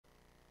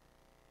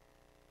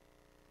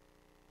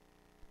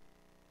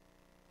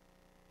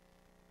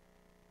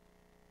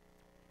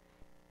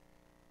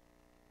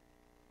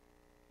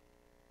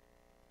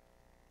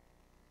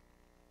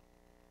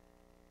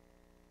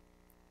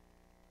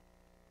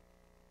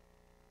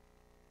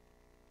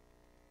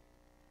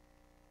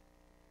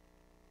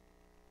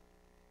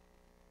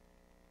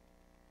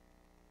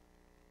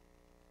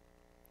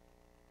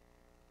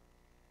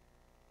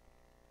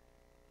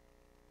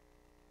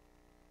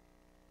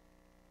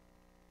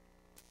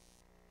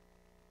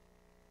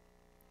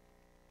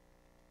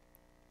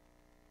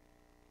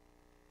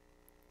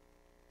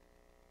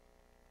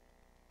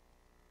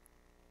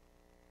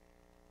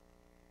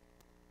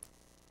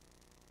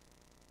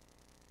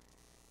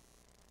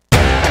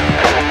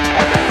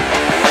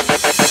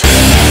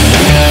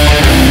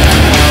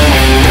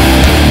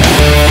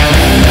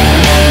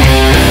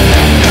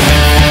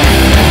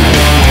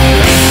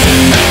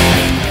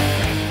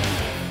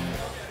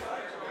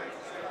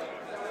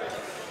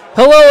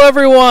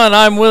everyone.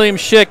 I'm William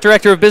Shick,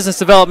 Director of Business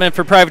Development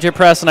for Privateer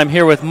Press, and I'm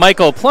here with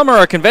Michael Plummer,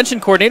 our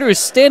convention coordinator, who's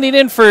standing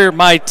in for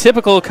my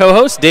typical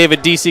co-host,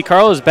 David D.C.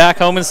 Carl, who's back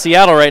home in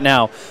Seattle right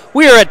now.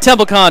 We are at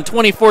Templecon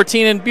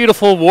 2014 in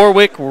beautiful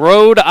Warwick,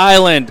 Rhode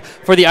Island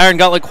for the Iron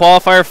Gauntlet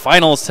Qualifier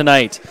Finals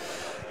tonight.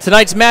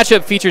 Tonight's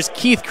matchup features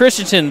Keith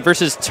Christianson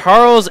versus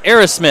Charles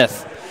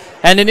Arrasmith.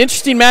 And an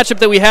interesting matchup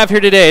that we have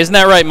here today. Isn't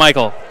that right,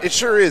 Michael? It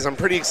sure is. I'm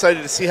pretty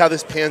excited to see how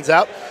this pans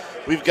out.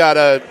 We've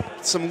got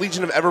some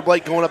Legion of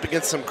Everblight going up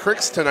against some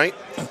Cricks tonight.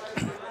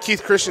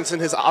 Keith Christianson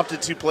has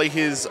opted to play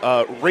his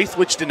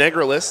Wraithwitch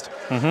Denegra list,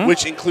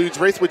 which includes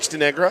Wraithwitch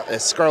Denegra, a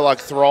Scarlock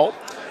Thrall,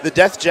 the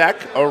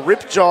Deathjack, a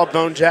Ripjaw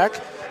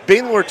Bonejack,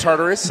 Banelord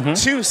Tartarus,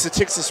 2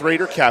 Satixis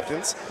Raider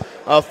captains,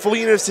 a full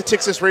unit of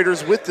Satixis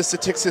Raiders with the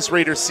Satixis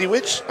Raider Sea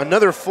Witch,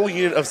 another full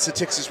unit of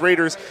Satixis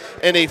Raiders,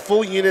 and a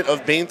full unit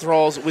of Bane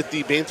Thralls with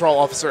the Bane Thrall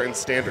Officer and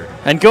Standard.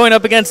 And going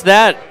up against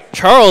that,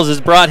 Charles has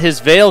brought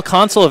his Veil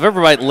Consul of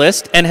Everbright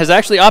list and has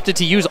actually opted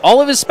to use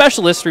all of his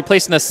specialists,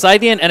 replacing a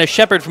Scythian and a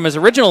Shepherd from his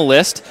original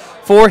list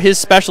for his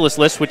specialist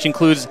list, which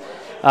includes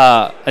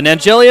an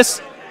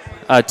Angelius,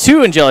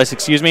 2 Angelius,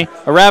 excuse me,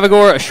 a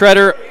Ravagore, a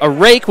Shredder, a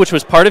Rake, which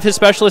was part of his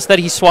specialist that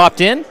he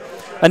swapped in,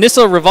 a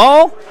Nissa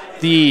Rival,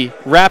 the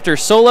Raptor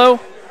Solo,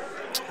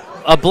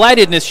 a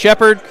Blightedness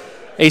Shepherd,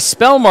 a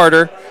Spell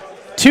Martyr,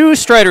 2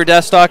 Strider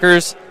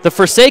Deathstalkers, the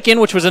Forsaken,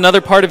 which was another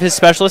part of his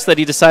specialist that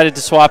he decided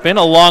to swap in,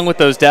 along with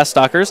those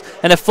Deathstalkers,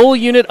 and a full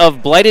unit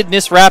of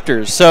Blightedness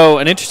Raptors. So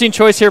an interesting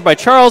choice here by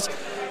Charles,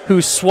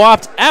 who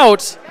swapped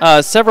out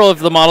several of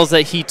the models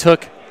that he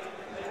took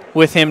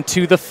with him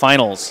to the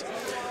finals.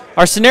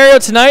 Our scenario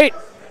tonight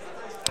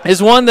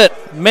is one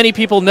that many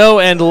people know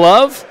and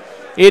love.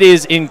 It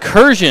is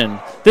Incursion.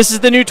 This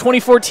is the new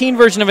 2014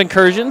 version of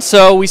Incursion,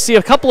 so we see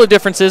a couple of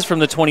differences from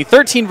the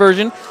 2013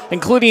 version,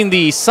 including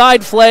the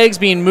side flags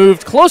being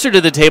moved closer to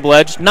the table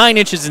edge, 9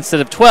 inches instead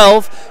of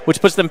 12,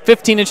 which puts them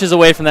 15 inches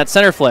away from that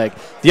center flag.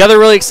 The other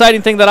really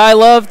exciting thing that I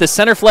love, the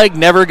center flag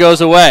never goes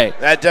away.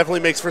 That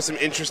definitely makes for some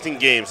interesting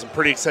games. I'm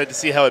pretty excited to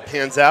see how it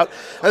pans out.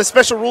 The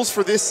special rules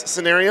for this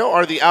scenario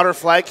are the outer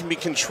flag can be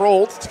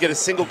controlled to get a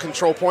single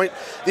control point.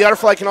 The outer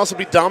flag can also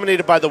be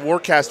dominated by the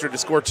Warcaster to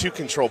score 2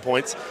 control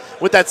points.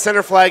 With that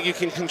center flag, you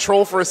can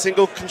control for a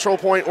single control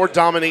point or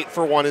dominate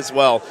for 1 as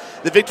well.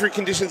 The victory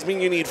conditions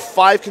mean you need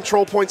 5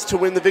 control points to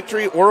win the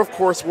victory, or of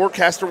course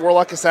Warcaster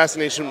Warlock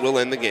Assassination will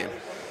end the game.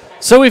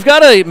 So we've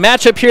got a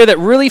matchup here that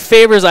really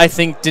favors, I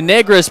think,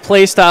 Denegra's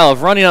playstyle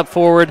of running up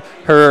forward,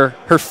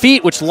 her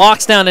feat, which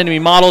locks down enemy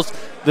models.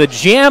 The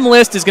Jam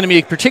list is going to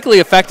be particularly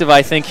effective,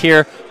 I think,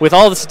 here with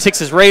all the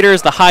Satixis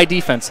Raiders, the high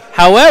defense.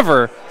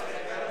 However,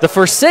 the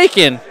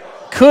Forsaken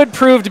could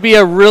prove to be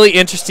a really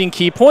interesting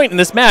key point in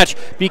this match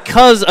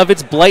because of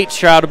its Blight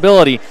Shroud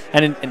ability.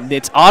 And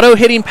its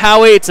auto-hitting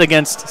power weights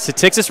against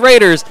Satixis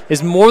Raiders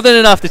is more than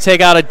enough to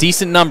take out a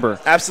decent number.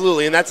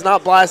 Absolutely, and that's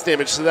not blast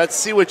damage, so that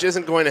Sea Witch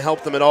isn't going to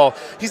help them at all.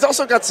 He's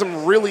also got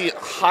some really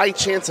high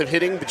chance of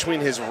hitting between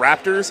his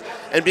Raptors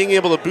and being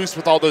able to boost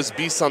with all those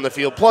beasts on the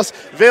field. Plus,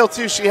 Veil,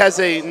 too, she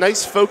has a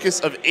nice focus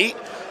of 8,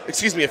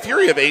 excuse me, a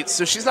Fury of 8,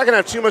 so she's not going to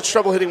have too much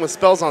trouble hitting with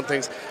spells on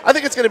things. I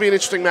think it's going to be an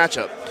interesting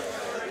matchup.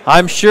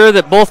 I'm sure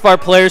that both of our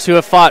players who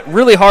have fought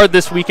really hard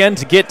this weekend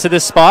to get to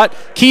this spot,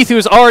 Keith,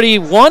 who's already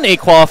won 8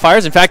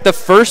 qualifiers, in fact, the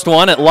first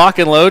one at Lock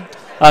and Load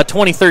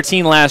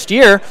 2013 last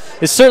year,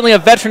 is certainly a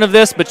veteran of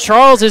this, but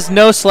Charles is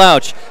no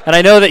slouch, and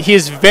I know that he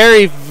is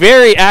very,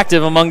 very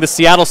active among the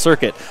Seattle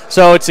circuit.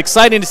 So it's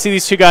exciting to see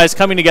these two guys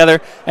coming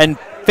together and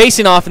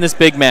facing off in this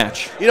big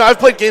match. You know, I've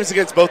played games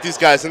against both these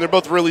guys, and they're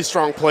both really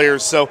strong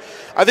players, so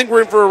I think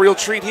we're in for a real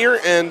treat here,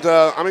 and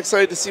I'm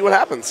excited to see what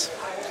happens.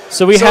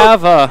 So we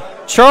have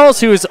Charles,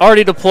 who is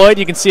already deployed.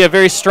 You can see a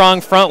very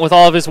strong front with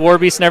all of his war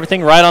beasts and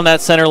everything right on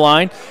that center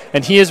line.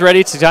 And he is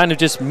ready to kind of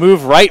just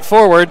move right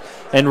forward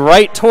and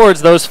right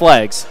towards those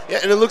flags. Yeah,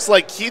 and it looks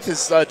like Keith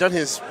has done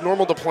his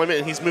normal deployment,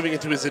 and he's moving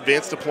into his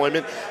advanced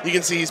deployment. You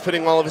can see he's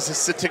putting all of his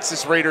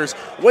Satixis Raiders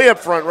way up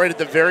front, right at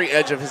the very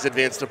edge of his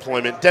advanced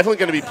deployment. Definitely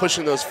going to be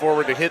pushing those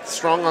forward to hit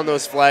strong on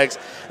those flags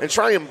and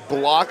try and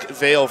block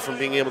Veil from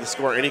being able to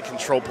score any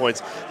control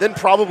points. Then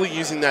probably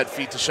using that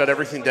feat to shut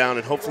everything down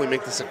and hopefully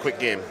make this a quick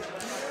game.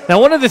 Now,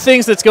 one of the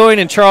things that's going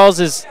in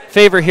Charles's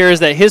favor here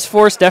is that his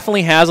force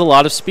definitely has a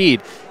lot of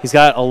speed. He's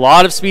got a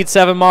lot of Speed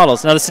 7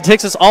 models. Now, the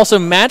Satixis also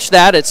match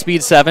that at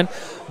Speed 7,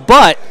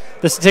 but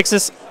the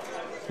Satixis,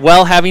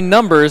 while having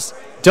numbers,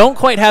 don't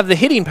quite have the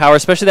hitting power,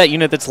 especially that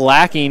unit that's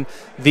lacking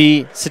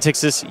the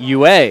Satixis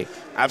UA.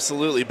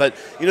 Absolutely, but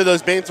you know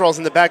those Bane Thralls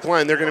in the back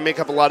line, they're going to make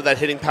up a lot of that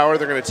hitting power.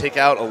 They're going to take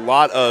out a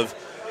lot of,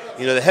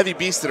 you know, the heavy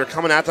beasts that are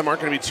coming at them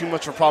aren't going to be too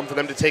much of a problem for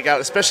them to take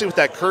out, especially with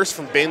that curse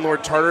from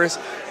Banelord Tartarus.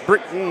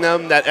 Bringing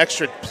them that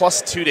extra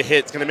 +2 to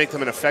hit is going to make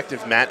them an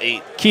effective Mat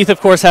 8. Keith, of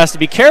course, has to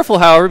be careful,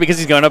 however, because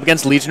he's going up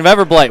against Legion of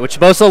Everblight, which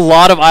boasts a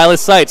lot of eyeless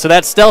sight. So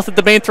that stealth that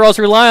the Bane Thralls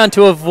rely on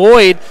to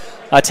avoid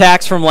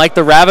attacks from like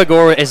the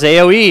Ravagore as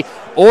AoE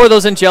or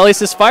those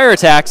Angelius' fire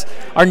attacks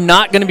are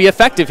not going to be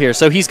effective here.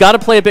 So he's got to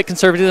play a bit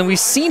conservative, and we've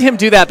seen him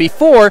do that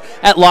before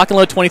at Lock and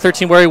Load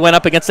 2013 where he went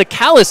up against a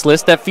Callus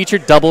list that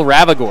featured double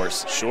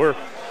Ravagores. Sure.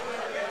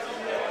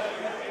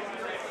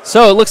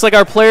 So it looks like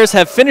our players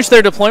have finished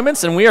their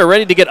deployments, and we are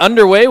ready to get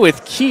underway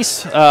with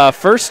Keith's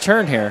first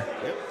turn here.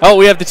 Yep. Oh,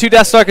 we have the 2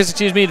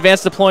 Deathstalkers,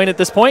 advanced deploying at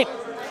this point.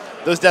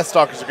 Those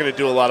Deathstalkers are going to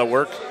do a lot of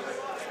work.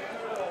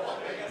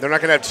 They're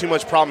not going to have too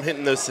much problem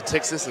hitting those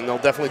Statixis, and they'll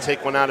definitely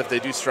take one out if they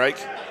do strike.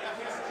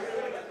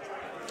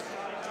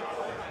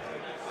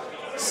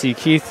 See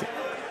Keith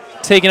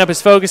taking up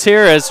his focus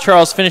here as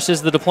Charles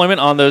finishes the deployment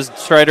on those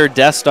Strider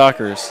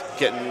Deathstalkers.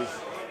 Getting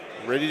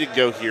ready to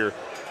go here.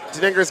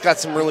 Denegra's got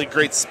some really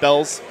great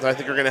spells that I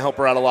think are going to help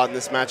her out a lot in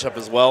this matchup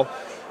as well.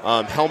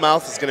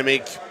 Hellmouth is going to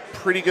make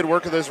pretty good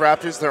work of those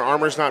Raptors. Their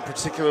armor's not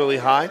particularly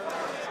high.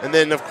 And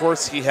then, of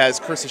course, he has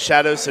Curse of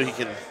Shadows, so he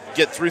can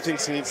get through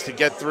things he needs to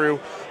get through.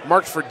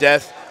 Marked for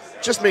Death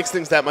just makes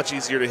things that much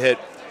easier to hit.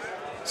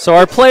 So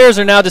our players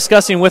are now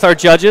discussing with our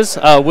judges,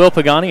 Will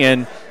Pagani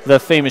and the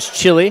famous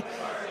Chili,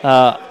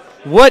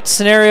 what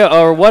scenario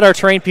or what our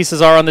terrain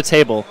pieces are on the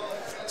table.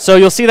 So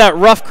you'll see that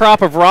rough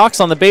crop of rocks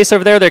on the base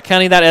over there. They're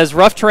counting that as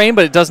rough terrain,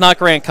 but it does not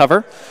grant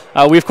cover.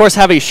 We, of course,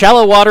 have a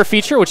shallow water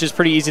feature, which is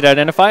pretty easy to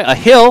identify, a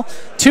hill,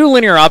 2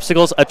 linear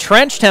obstacles, a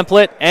trench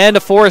template, and a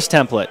forest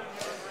template.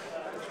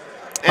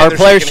 And our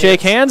players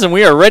shake hands, and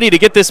we are ready to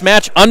get this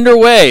match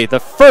underway. The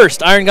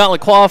first Iron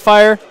Gauntlet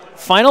Qualifier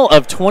Final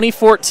of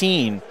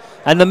 2014.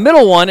 And the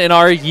middle one in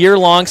our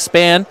year-long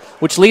span,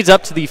 which leads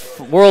up to the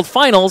World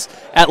Finals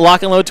at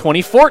Lock and Load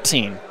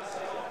 2014.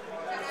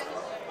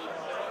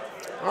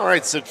 All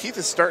right, so Keith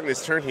is starting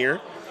his turn here.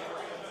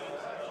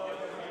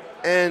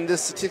 And the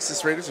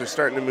Statixis Raiders are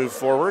starting to move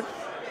forward.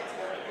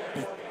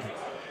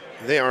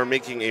 They are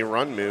making a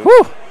run move.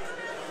 Whew.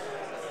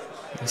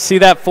 See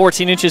that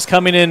 14 inches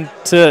coming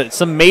into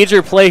some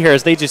major play here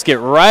as they just get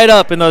right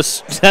up in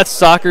those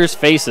Deathstalkers'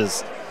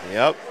 faces.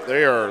 Yep,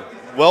 they are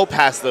well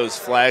past those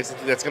flags. I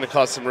think that's going to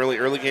cause some really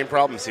early game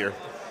problems here.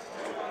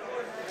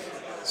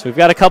 So we've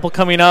got a couple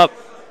coming up.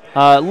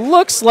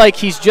 Looks like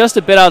he's just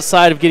a bit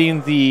outside of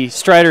getting the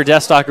Strider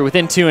Deathstalker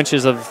within 2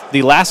 inches of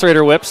the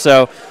Lacerator Whip,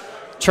 so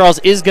Charles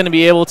is going to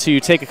be able to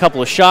take a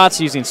couple of shots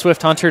using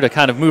Swift Hunter to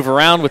kind of move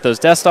around with those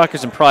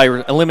Deathstalkers and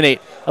probably eliminate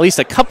at least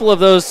a couple of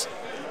those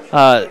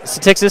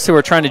Statixis who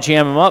are trying to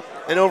jam him up.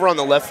 And over on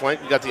the left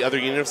flank, we got the other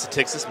unit of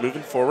Statixis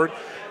moving forward.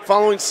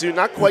 Following suit,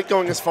 not quite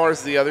going as far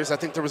as the others. I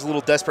think there was a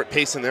little desperate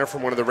pace in there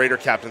from one of the Raider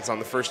captains on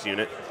the first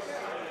unit.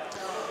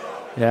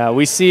 Yeah,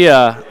 we see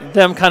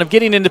them kind of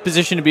getting into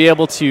position to be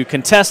able to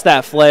contest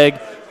that flag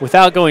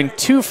without going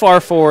too far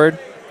forward.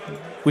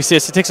 We see a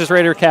Statixis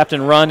Raider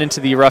captain run into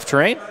the rough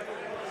terrain.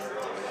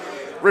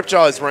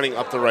 Ripjaw is running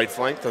up the right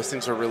flank. Those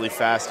things are really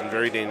fast and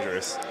very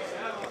dangerous.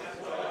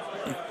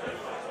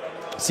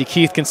 See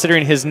Keith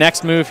considering his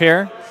next move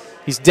here.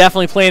 He's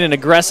definitely playing an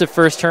aggressive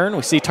first turn.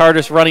 We see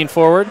Tartarus running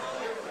forward,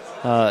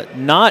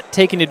 not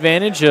taking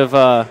advantage of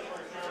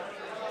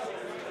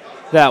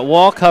that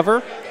wall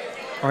cover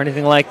or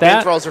anything like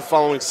that. Banethralls are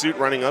following suit,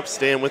 running up,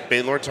 staying with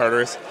Banelord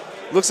Tartarus.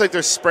 Looks like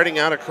they're spreading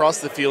out across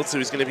the field, so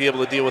he's going to be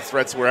able to deal with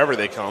threats wherever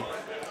they come.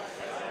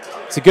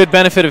 It's a good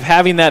benefit of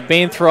having that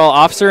Banethrall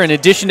officer. In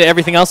addition to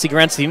everything else he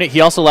grants the unit,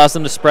 he also allows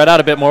them to spread out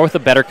a bit more with a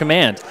better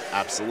command.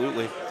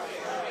 Absolutely.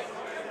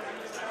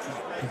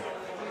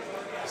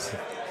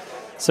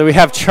 So we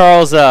have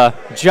Charles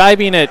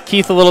jibing at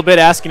Keith a little bit,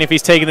 asking if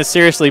he's taking this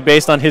seriously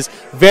based on his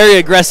very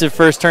aggressive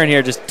first turn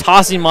here, just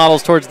tossing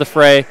models towards the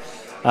fray,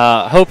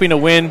 hoping to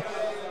win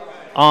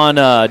on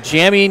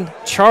jamming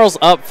Charles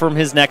up from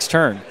his next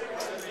turn.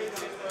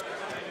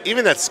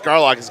 Even that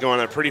Scarlock is going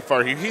up pretty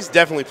far here. He's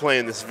definitely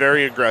playing this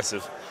very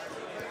aggressive.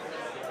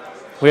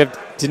 We have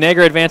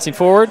Denegra advancing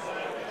forward.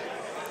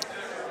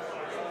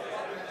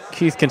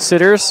 Keith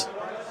considers.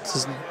 This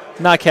is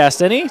not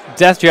cast any.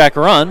 Deathjack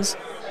runs.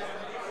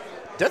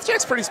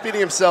 Deathjack's pretty speedy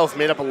himself,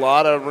 made up a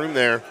lot of room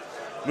there.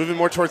 Moving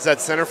more towards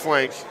that center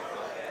flank.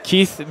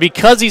 Keith,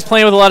 because he's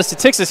playing with a lot of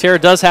Statixis here,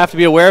 does have to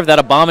be aware of that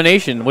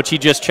Abomination, which he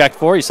just checked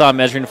for. You saw him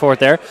measuring for it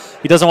there.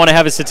 He doesn't want to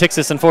have his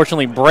Statixis,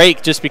 unfortunately,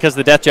 break just because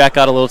the Deathjack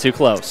got a little too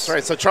close. All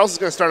right, so Charles is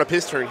going to start up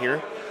his turn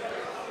here.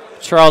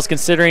 Charles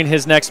considering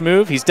his next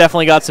move. He's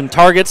definitely got some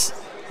targets,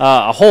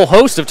 a whole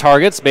host of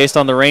targets based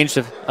on the range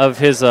of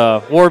his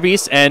War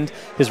Beasts and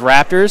his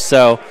Raptors.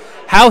 So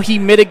how he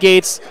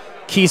mitigates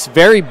Keith's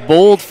very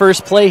bold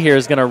first play here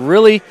is going to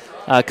really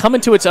come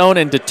into its own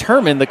and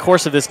determine the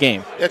course of this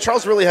game. Yeah,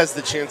 Charles really has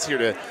the chance here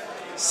to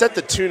set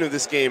the tune of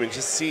this game and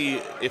just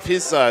see if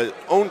his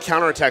own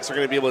counterattacks are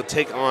going to be able to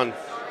take on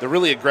the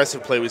really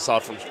aggressive play we saw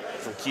from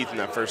Keith in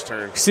that first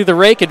turn. See the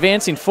Rake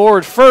advancing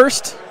forward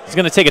first. He's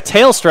going to take a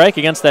tail strike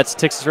against that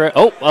Statixis Rake.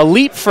 Oh, a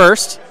leap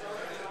first.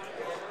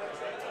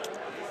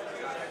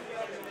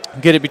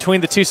 Get it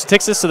between the two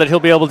Statixis so that he'll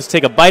be able to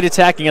take a bite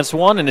attack against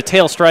one and a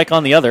tail strike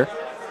on the other.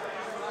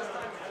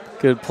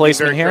 Good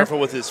placement here. Very careful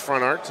with his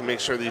front arc to make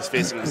sure that he's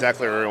facing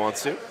exactly where he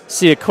wants to.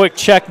 See a quick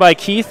check by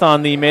Keith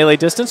on the melee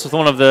distance with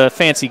one of the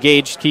fancy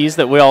gauge keys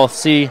that we all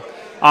see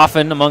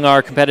often among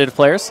our competitive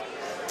players.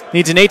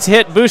 Needs an 8 to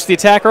hit, boost the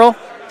attack roll.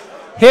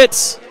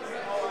 Hits.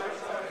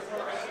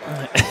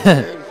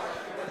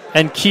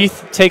 And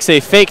Keith takes a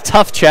fake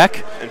tough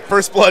check. And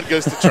first blood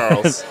goes to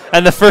Charles.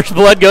 And the first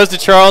blood goes to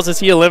Charles as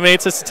he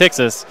eliminates a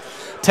Statixis.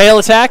 Tail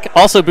attack,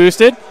 also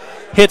boosted.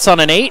 Hits on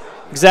an 8,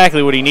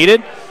 exactly what he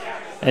needed.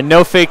 And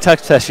no fake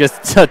tough check,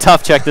 just a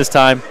tough check this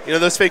time. You know,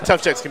 those fake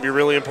tough checks can be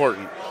really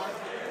important.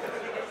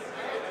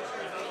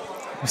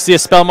 We see a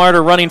Spell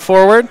Martyr running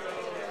forward.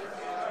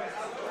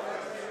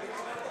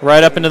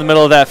 Right up into the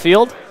middle of that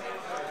field.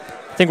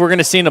 I think we're going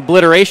to see an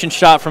obliteration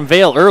shot from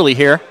Vale early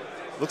here.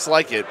 Looks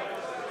like it.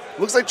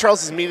 Looks like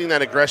Charles is meeting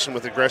that aggression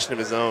with aggression of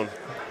his own.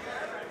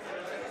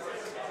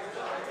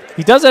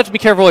 He does have to be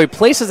careful where he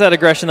places that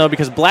aggression, though,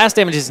 because blast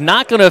damage is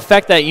not going to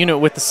affect that unit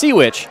with the Sea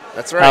Witch.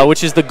 That's right.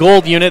 Which is the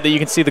gold unit that you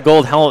can see the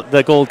gold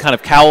kind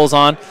of cowls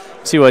on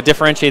to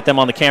differentiate them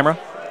on the camera.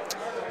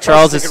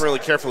 Charles is thinking really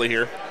carefully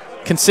here,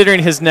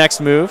 considering his next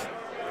move.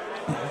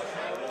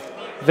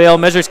 Vale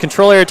measures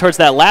control area towards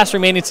that last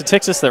remaining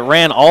Statixis that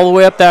ran all the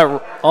way up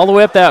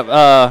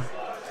that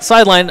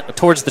sideline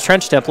towards the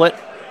trench template.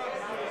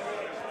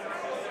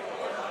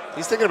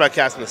 He's thinking about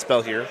casting a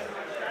spell here.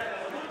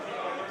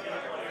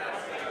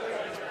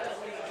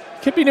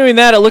 Could be doing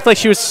that. It looked like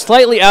she was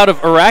slightly out of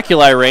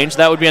Oraculi range.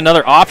 That would be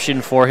another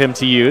option for him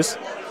to use.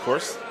 Of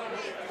course.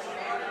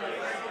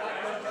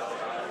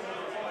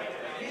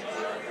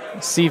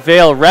 See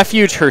Vale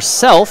refuge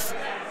herself.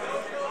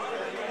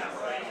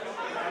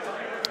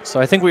 So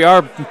I think we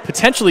are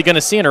potentially going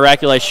to see an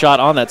Oraculi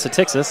shot on that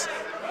Statixis.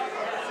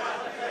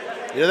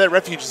 You know, that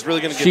refuge is really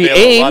going to give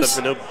Vale a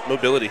lot of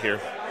mobility here.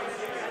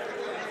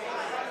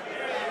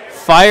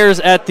 Fires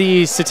at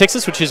the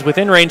Statixis, which is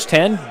within range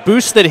 10.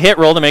 Boosts the hit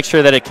roll to make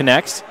sure that it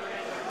connects.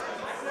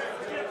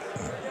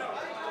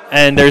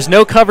 And there's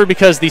no cover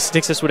because the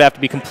Statixis would have to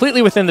be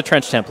completely within the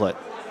trench template.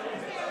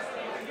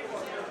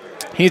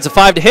 He needs a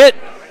 5 to hit.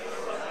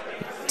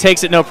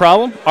 Takes it no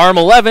problem. Arm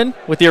 11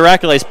 with the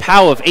Oraculi's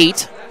POW of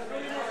 8.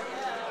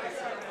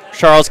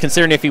 Charles,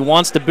 considering if he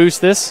wants to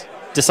boost this,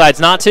 decides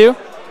not to.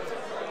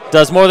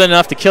 Does more than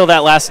enough to kill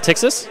that last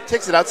Statixis.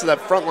 Takes it out so that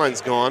front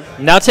line's gone.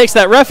 Now takes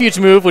that refuge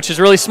move, which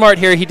is really smart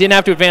here. He didn't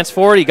have to advance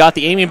forward. He got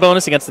the aiming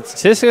bonus against the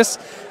Statixis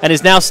and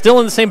is now still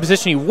in the same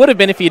position he would have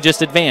been if he had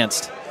just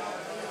advanced.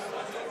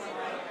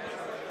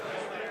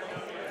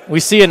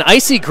 We see an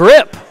Icy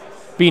Grip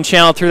being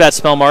channeled through that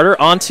Spell Martyr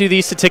onto the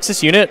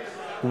Statixis unit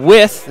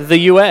with the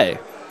UA.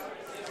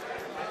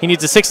 He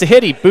needs a 6 to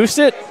hit. He boosts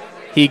it.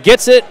 He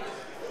gets it.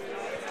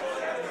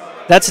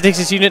 That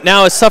Statixis unit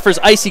now suffers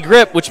Icy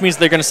Grip, which means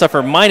they're going to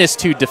suffer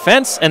 -2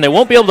 defense, and they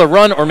won't be able to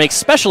run or make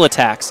special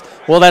attacks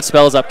while that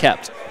spell is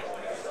upkept.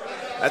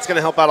 That's going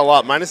to help out a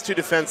lot. -2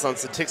 defense on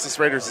Statixis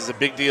Raiders is a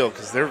big deal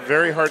because they're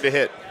very hard to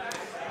hit.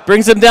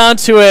 Brings him down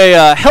to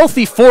a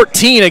healthy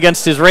 14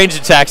 against his ranged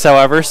attacks,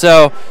 however,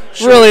 so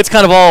really it's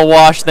kind of all a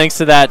wash thanks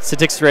to that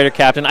Statixis Raider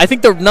captain. I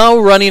think the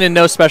no running and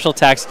no special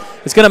attacks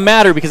is going to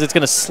matter because it's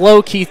going to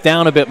slow Keith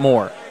down a bit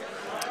more.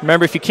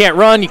 Remember, if you can't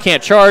run, you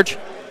can't charge.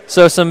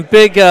 So some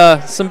big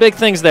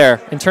things there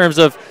in terms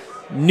of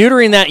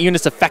neutering that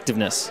unit's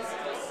effectiveness.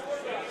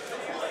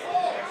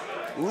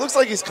 Looks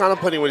like he's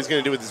contemplating what he's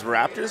going to do with his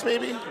Raptors,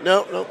 maybe?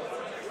 No.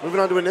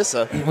 Moving on to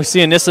Anissa. We see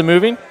Anissa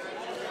moving.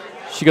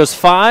 She goes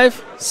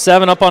 5,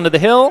 7 up onto the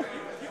hill.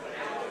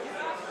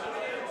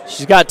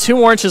 She's got 2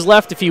 more inches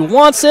left if he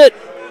wants it.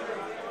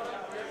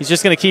 He's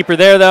just going to keep her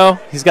there, though.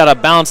 He's got to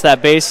balance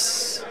that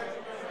base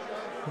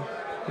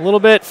a little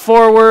bit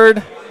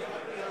forward.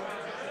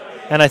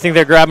 And I think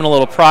they're grabbing a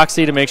little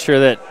proxy to make sure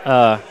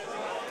that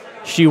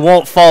she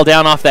won't fall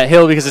down off that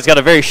hill because it's got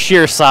a very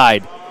sheer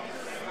side.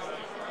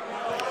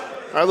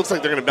 All right, looks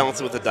like they're going to balance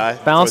it with the die.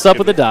 Balance up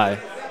with the die.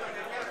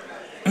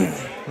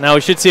 Now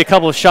we should see a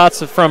couple of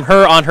shots from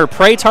her on her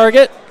prey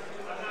target.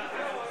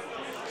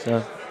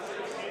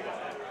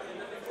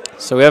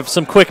 So we have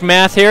some quick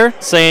math here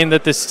saying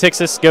that the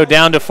Statixis go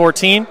down to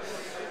 14.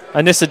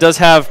 Anissa does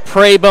have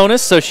prey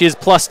bonus, so she is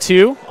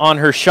 +2 on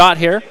her shot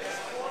here.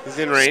 He's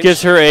in range. This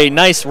gives her a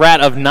nice rat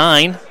of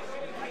 9.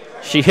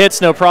 She hits,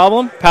 no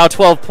problem. POW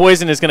 12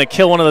 poison is going to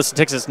kill one of the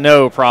Statixis,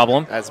 no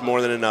problem. That's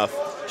more than enough.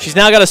 She's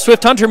now got a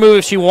Swift Hunter move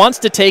if she wants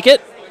to take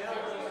it.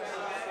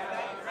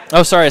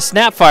 Oh, sorry, a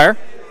Snapfire.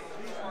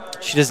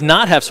 She does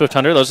not have Swift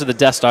Hunter. Those are the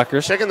Death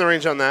Stalkers. Checking the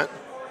range on that.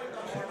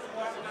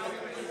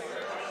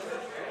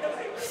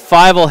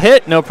 5 will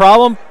hit, no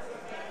problem.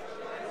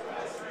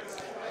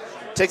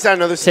 Takes out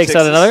another. Takes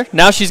out another.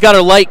 Now she's got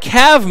her light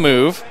cav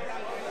move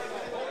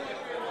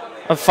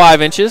of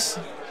 5 inches.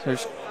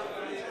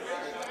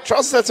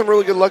 Charles has had some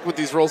really good luck with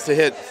these rolls to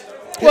hit.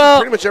 Well,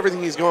 pretty much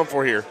everything he's going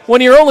for here. When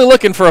you're only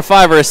looking for a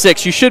 5 or a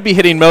 6, you should be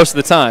hitting most of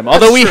the time.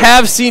 Although we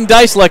have seen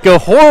dice luck go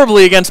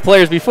horribly against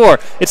players before.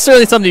 It's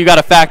certainly something you got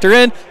to factor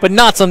in, but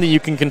not something you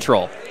can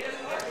control.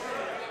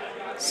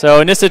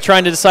 So Anissa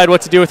trying to decide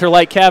what to do with her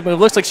light cab move.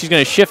 Looks like she's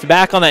going to shift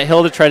back on that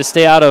hill to try to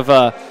stay out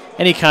of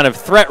any kind of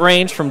threat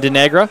range from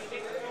Denegra.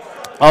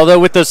 Although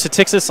with those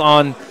Statixis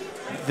on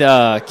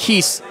the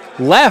Keith's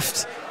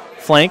left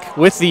flank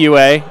with the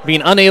UA,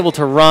 being unable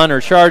to run or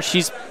charge,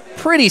 she's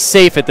pretty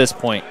safe at this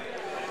point.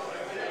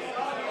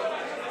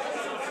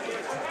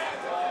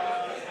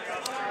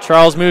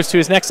 Charles moves to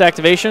his next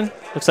activation.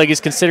 Looks like he's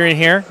considering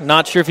here.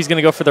 Not sure if he's going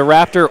to go for the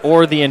Raptor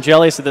or the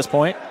Angelius at this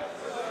point.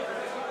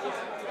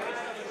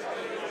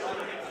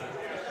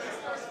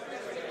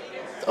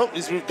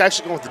 he's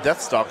actually going with the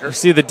Deathstalker. You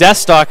see the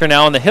Deathstalker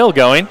now on the hill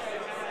going.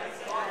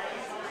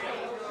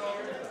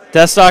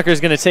 Deathstalker is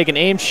going to take an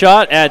aimed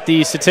shot at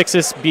the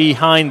Statixis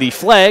behind the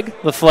flag.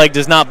 The flag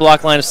does not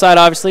block line of sight,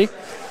 obviously.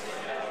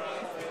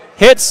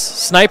 Hits,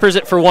 snipers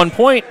it for 1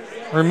 point,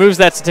 removes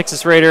that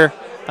Statixis Raider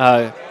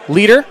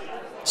leader.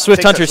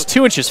 Swift Hunter's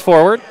 2 inches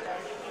forward.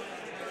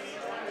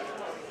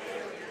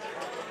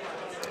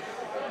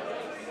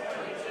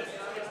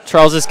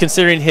 Charles is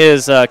considering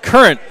his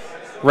current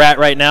rat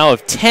right now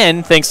of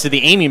 10, thanks to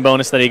the aiming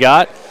bonus that he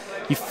got.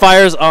 He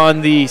fires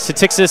on the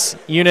Statixis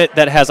unit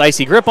that has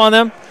Icy Grip on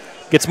them.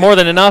 Gets more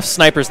than enough,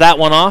 snipers that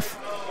one off.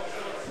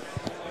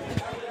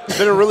 It's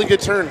been a really good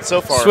turn so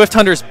far. Swift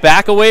Hunter's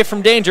back away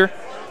from danger.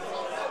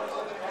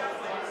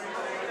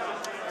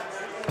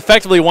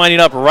 Effectively winding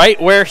up right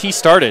where he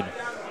started.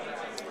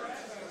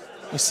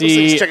 You see looks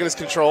like he's checking his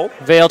control.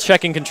 Vale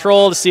checking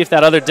control to see if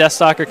that other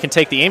Deathstalker can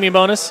take the aiming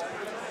bonus.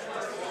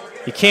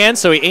 He can,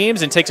 so he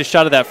aims and takes a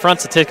shot at that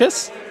front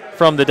Statixis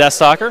from the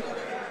Deathstalker.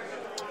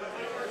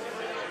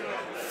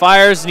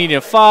 Fires, needing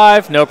a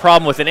 5, no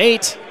problem with an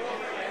 8.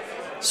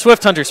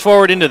 Swift Hunter's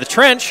forward into the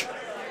trench.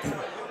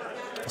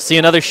 See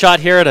another shot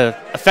here at an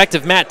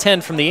effective Mat 10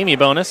 from the aiming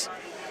bonus.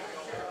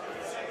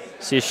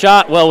 See a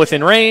shot well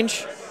within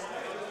range.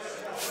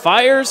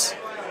 Fires.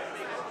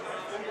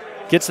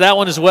 Gets that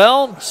one as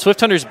well.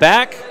 Swift Hunter's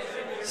back,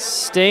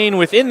 staying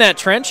within that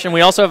trench, and we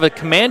also have a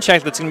command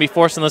check that's going to be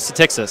forced on the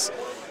Statixis.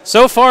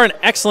 So far, an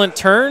excellent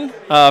turn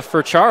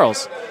for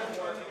Charles.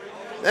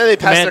 And they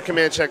passed their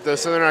command check, though,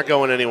 so they're not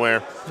going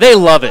anywhere. They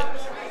love it.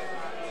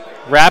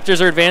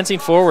 Raptors are advancing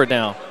forward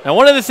now. Now,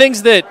 one of the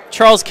things that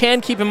Charles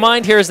can keep in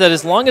mind here is that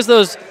as long as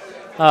those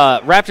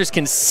Raptors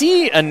can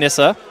see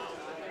Anissa,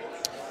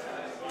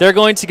 they're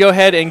going to go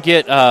ahead and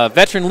get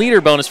veteran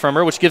leader bonus from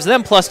her, which gives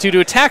them +2 to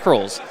attack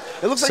rolls.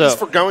 It looks like he's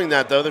foregoing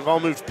that, though. They've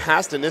all moved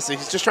past Anissa.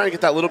 He's just trying to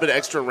get that little bit of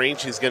extra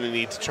range he's going to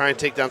need to try and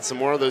take down some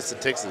more of those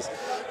Statixis.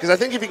 Because I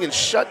think if he can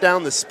shut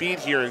down the speed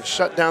here and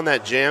shut down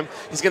that jam,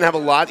 he's going to have a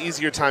lot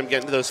easier time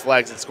getting to those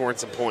flags and scoring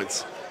some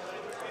points.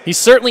 He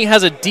certainly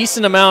has a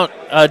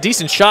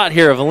decent shot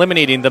here of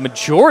eliminating the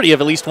majority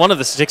of at least one of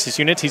the Statixis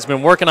units. He's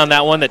been working on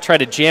that one that tried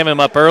to jam him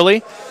up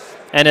early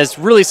and has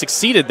really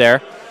succeeded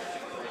there.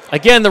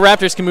 Again, the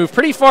Raptors can move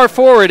pretty far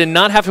forward and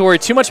not have to worry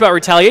too much about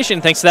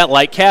retaliation thanks to that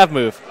light cav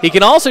move. He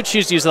can also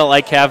choose to use that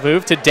light cav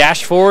move to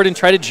dash forward and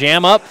try to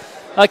jam up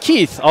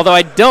Keith. Although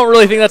I don't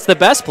really think that's the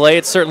best play,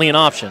 it's certainly an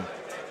option.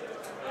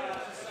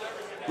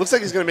 Looks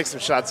like he's going to make some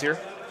shots here.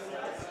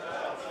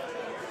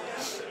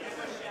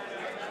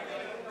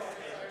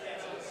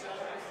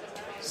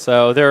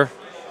 So they're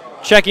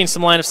checking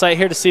some line of sight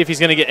here to see if he's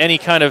going to get any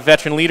kind of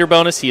veteran leader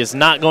bonus. He is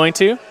not going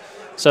to.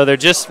 So they're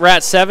just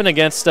Rat 7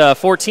 against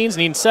 14s,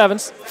 needing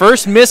 7s.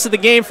 First miss of the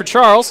game for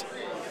Charles.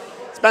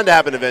 It's bound to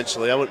happen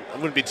eventually. I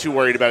wouldn't be too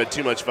worried about it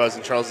too much if I was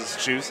in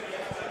Charles's shoes.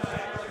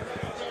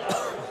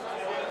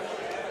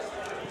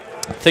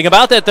 Thing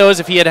about that, though, is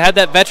if he had had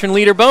that veteran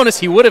leader bonus,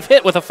 he would have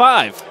hit with a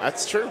 5.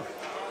 That's true.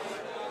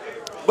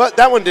 But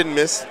that one didn't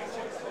miss.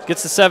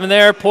 Gets the 7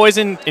 there.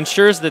 Poison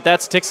ensures that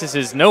Statixis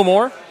is no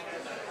more.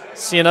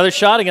 See another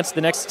shot against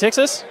the next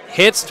Statixis.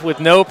 Hits with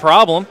no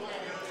problem.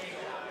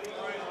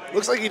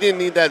 Looks like he didn't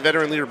need that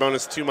veteran leader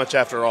bonus too much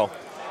after all.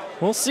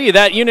 We'll see.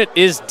 That unit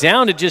is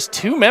down to just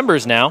 2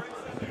 members now.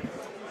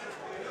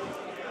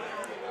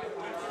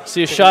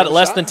 See a shot at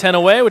less than 10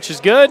 away, which is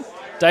good.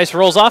 Dice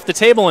rolls off the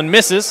table and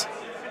misses.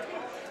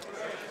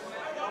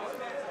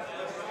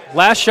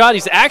 Last shot,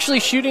 he's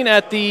actually shooting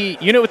at the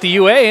unit with the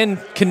UA and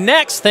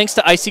connects thanks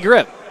to Icy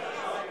Grip.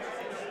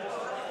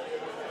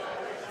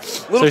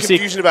 A little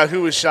confusion about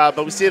who was shot,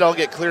 but we see it all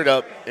get cleared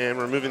up, and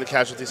we're moving the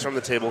casualties from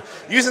the table.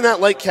 Using that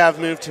light cav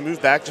move to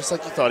move back just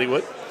like you thought he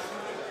would.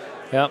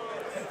 Yep.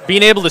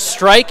 Being able to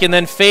strike and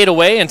then fade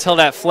away until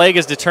that flag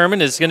is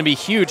determined is going to be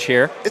huge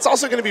here. It's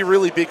also going to be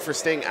really big for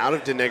staying out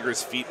of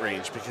Denegra's feet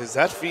range, because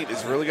that feet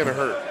is really going to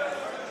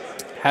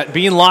hurt.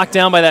 Being locked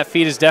down by that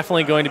feet is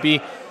definitely going to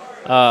be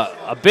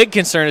a big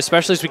concern,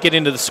 especially as we get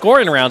into the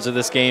scoring rounds of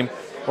this game,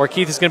 where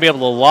Keith is going to be able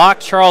to lock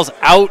Charles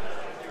out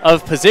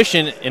of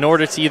position in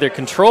order to either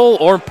control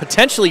or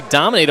potentially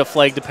dominate a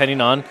flag depending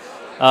on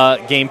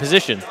game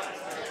position.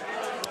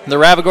 The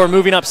Ravagore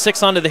moving up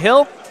 6 onto the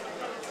hill.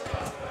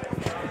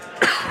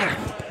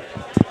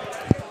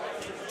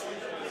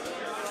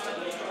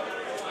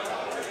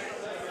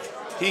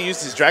 He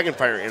used his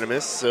Dragonfire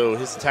Animus, so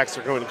his attacks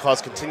are going to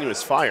cause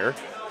continuous fire.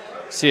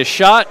 See a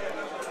shot,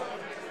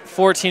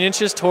 14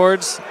 inches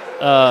towards,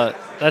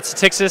 that's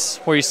Statixis,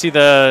 where you see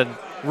the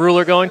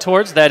ruler going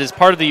towards. That is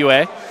part of the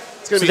UA.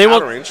 It's going to be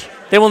out of range.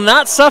 They will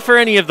not suffer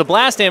any of the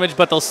blast damage,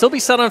 but they'll still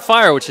be set on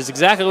fire, which is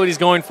exactly what he's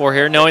going for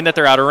here, knowing that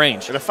they're out of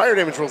range. And a fire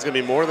damage roll is going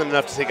to be more than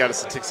enough to take out a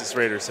Statixis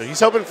Raider, so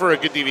he's hoping for a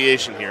good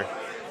deviation here.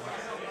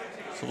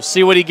 So we'll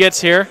see what he gets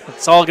here.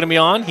 It's all going to be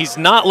on. He's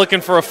not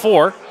looking for a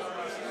 4.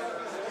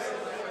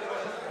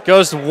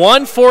 Goes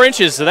 4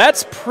 inches, so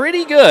that's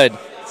pretty good.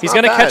 He's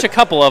going to catch a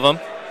couple of them.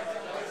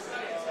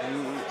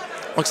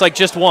 Looks like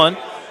just one.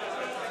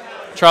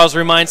 Charles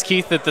reminds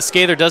Keith that the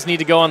Scather does need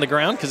to go on the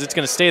ground because it's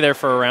going to stay there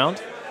for a round.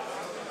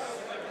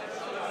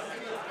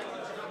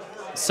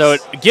 So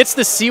it gets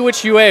the See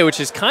Which UA, which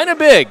is kind of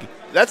big.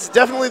 That's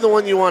definitely the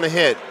one you want to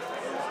hit.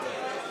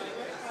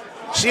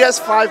 She has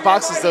 5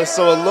 boxes, though,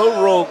 so a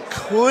low roll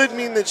could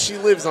mean that she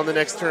lives on the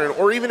next turn,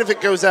 or even if it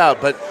goes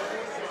out, but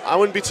I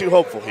wouldn't be too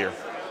hopeful here.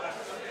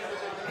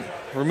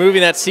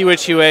 Removing that See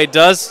Which UA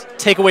does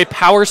take away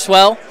Power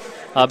Swell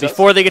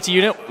before they get to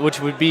unit,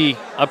 which would be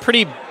a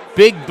pretty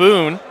big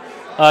boon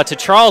to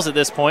Charles at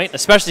this point,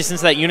 especially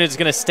since that unit is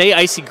going to stay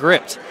Icy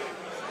Gripped.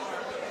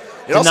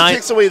 It also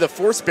takes away the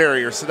Force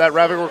Barrier, so that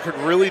Ravagor could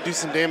really do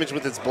some damage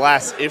with its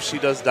blast if she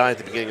does die at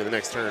the beginning of the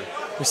next turn.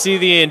 We see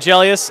the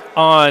Angelius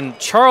on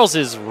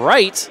Charles's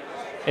right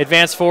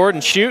advance forward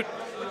and shoot.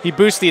 He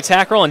boosts the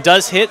attack roll and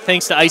does hit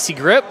thanks to Icy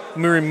Grip,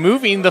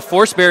 removing the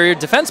Force Barrier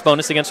defense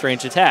bonus against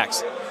ranged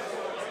attacks.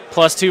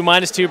 +2,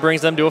 -2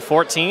 brings them to a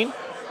 14.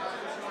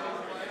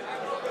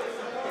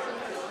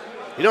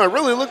 You know, it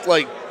really looked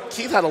like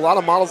Keith had a lot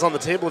of models on the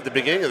table at the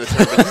beginning of the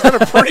turn, but he's done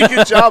a pretty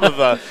good job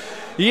of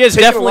he has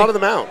taking a lot of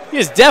them out. He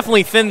has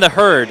definitely thinned the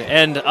herd,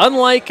 and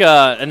unlike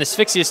an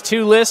Asphyxious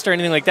 2 list or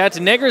anything like that,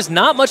 Denegra is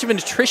not much of an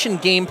attrition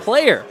game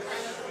player.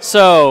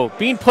 So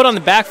being put on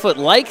the back foot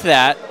like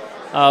that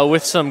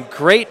with some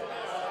great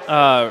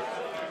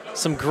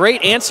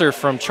answer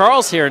from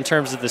Charles here in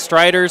terms of the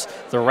Striders,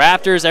 the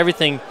Raptors,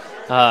 everything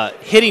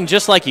hitting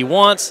just like he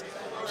wants.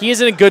 He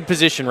is in a good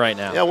position right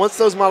now. Yeah, once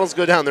those models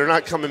go down, they're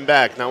not coming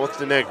back, not with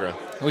Denegra.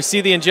 We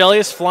see the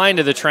Angelius fly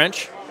into the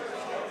trench.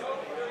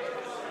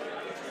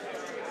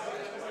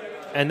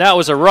 And that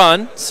was a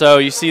run, so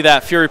you see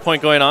that Fury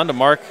point going on to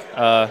mark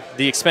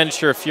the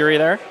expenditure of Fury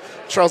there.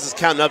 Charles is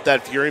counting up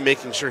that Fury,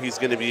 making sure he's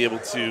going to be able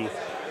to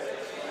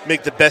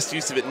make the best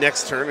use of it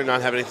next turn and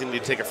not have anything to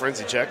take a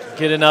frenzy check.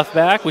 Get enough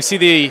back. We see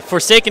the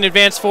Forsaken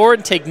advance forward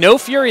and take no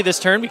Fury this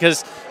turn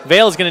because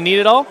Vale is going to need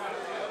it all.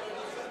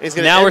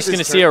 Now we're going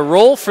to see a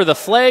roll for the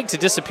flag to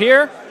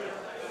disappear.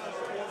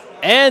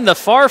 And the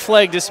far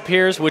flag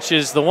disappears, which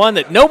is the one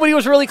that nobody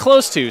was really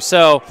close to.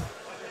 So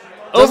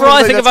overall,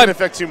 I think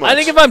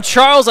if I'm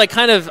Charles,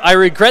 I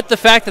regret the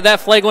fact that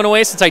flag went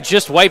away since I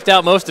just wiped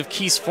out most of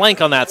Keith's flank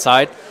on that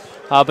side.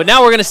 But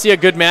now we're going to see a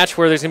good match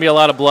where there's going to be a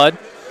lot of blood.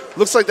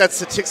 Looks like that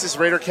Statixis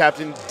Raider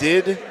captain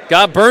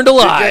got burned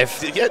alive.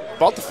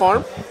 Bought the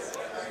farm.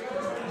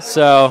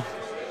 So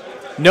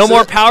no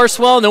more Power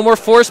Swell, no more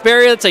Force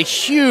Barrier. That's a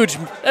huge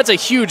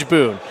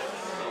boon.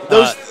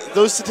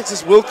 Those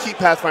Statixis will keep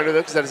Pathfinder, though,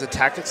 because that is a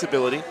tactics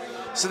ability.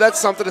 So that's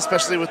something,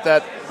 especially with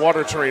that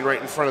water terrain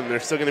right in front of them. They're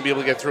still going to be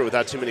able to get through it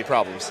without too many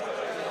problems.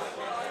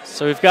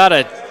 So we've got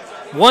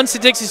one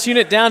Statixis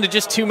unit down to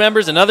just 2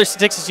 members, another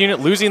Statixis unit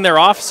losing their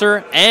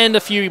officer and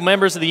a few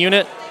members of the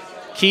unit.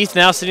 Keith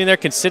now sitting there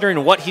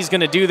considering what he's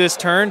going to do this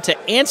turn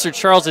to answer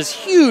Charles's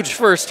huge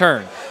first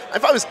turn.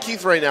 If I was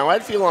Keith right now,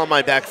 I'd feel on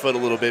my back foot a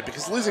little bit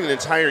because losing an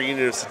entire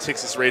unit of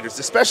Statixis Raiders,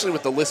 especially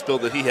with the list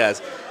build that he has,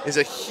 is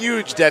a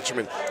huge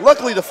detriment.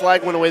 Luckily, the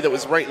flag went away that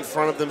was right in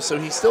front of them, so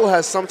he still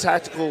has some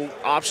tactical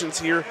options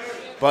here,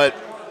 but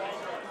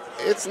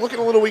it's looking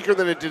a little weaker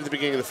than it did at the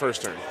beginning of the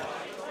first turn.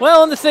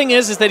 Well, and the thing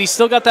is that he's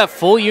still got that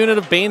full unit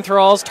of Bane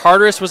Thralls.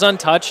 Tartarus was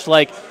untouched.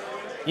 Like,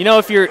 you know,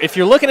 if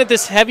you're looking at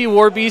this heavy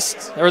War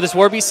Beast or this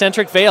War Beast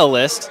centric Vale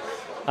list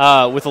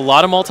with a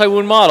lot of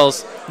multi-wound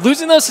models,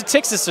 losing those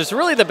Statixis is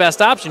really the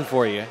best option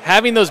for you.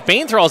 Having those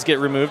Bane Thralls get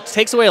removed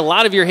takes away a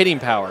lot of your hitting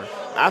power.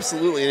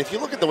 Absolutely, and if you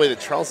look at the way that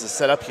Charles is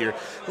set up here,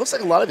 it looks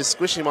like a lot of his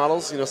squishy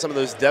models, you know, some of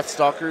those Death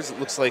Stalkers, it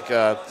looks like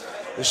the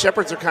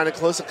Shepherds are kind of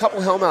close. A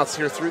couple Hellmouths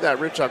here through that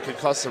Ripjaw could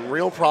cause some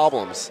real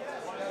problems.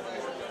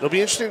 It'll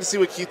be interesting to see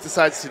what Keith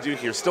decides to do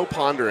here, still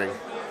pondering.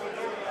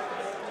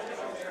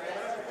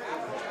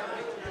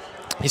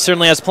 He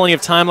certainly has plenty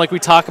of time, like we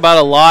talk about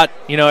a lot,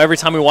 you know, every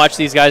time we watch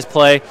these guys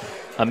play.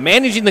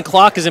 Managing the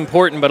clock is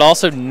important, but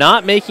also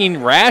not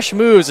making rash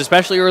moves,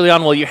 especially early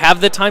on while you have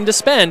the time to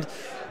spend,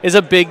 is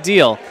a big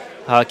deal.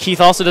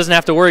 Keith also doesn't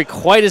have to worry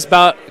quite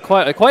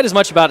as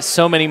much about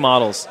so many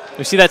models.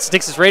 We see that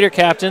Statixis Raider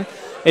captain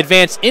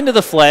advance into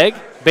the flag,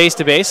 base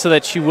to base, so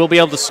that she will be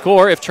able to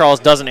score if Charles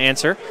doesn't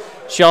answer.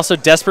 She also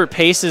desperate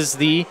paces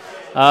the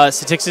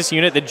Statixis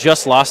unit that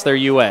just lost their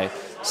UA.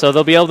 So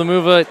they'll be able to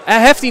move a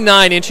hefty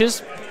 9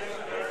 inches,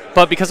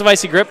 but because of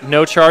Icy Grip,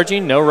 no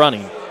charging, no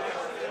running.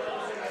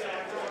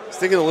 He's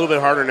thinking a little bit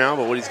harder now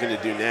about what he's going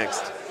to do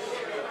next.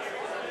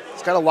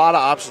 He's got a lot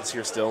of options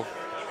here still.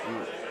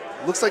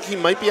 Looks like he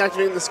might be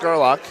activating the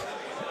Scarlock.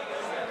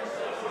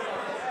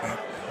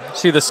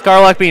 See the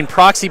Scarlock being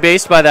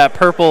proxy-based by that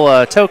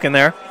purple token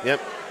there. Yep.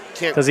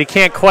 Because he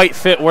can't quite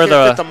fit where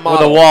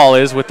the wall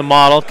is with the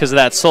model because of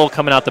that soul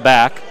coming out the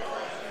back.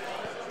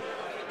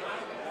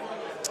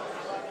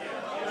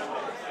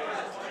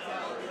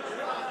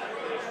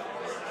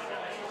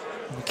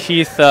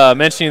 Keith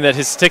mentioning that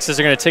his Statixis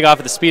are going to take off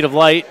at the speed of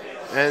light.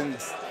 And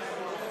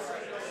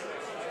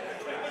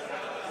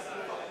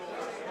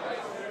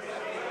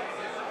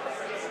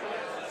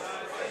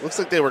looks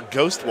like they were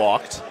ghost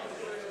walked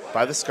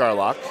by the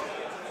Scarlock.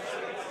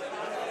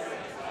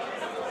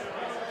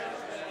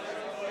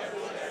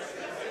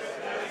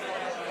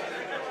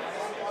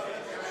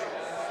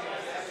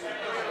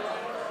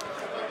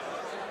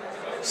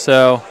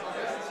 So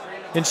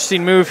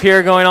Interesting move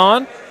here going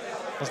on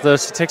as the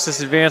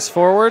Stixis advance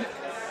forward.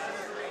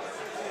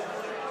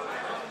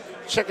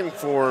 Checking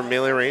for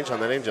melee range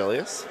on that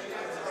Angelius.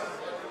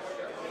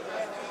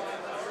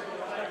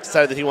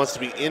 Decided that he wants to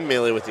be in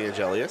melee with the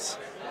Angelius.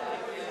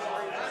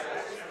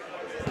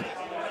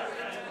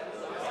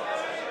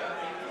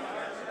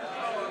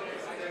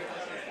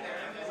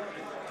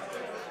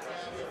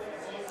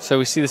 So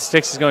we see the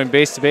Stixis going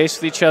base to base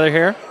with each other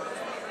here.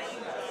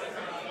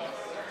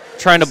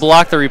 Trying to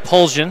block the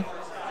repulsion.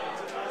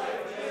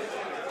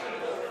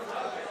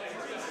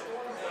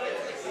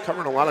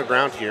 Covering a lot of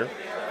ground here.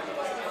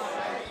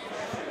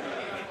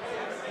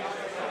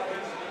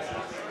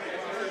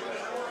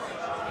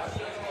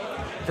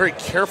 Very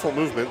careful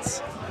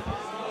movements.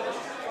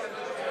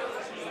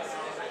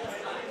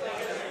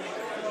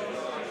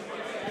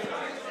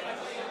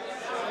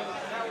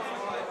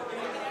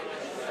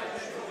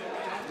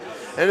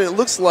 And it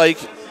looks like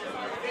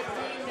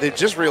they've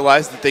just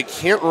realized that they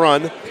can't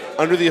run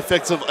under the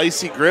effects of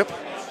Icy Grip.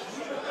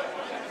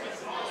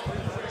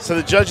 So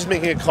the judge is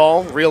making a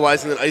call,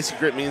 realizing that Icy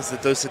Grip means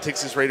that those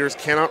Stixis Raiders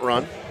cannot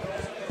run.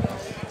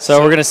 So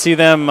we're going to see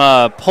them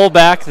pull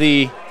back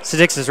the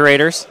Stixis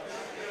Raiders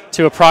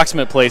to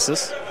approximate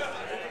places.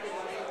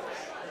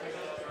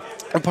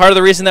 And part of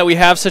the reason that we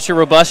have such a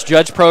robust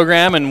judge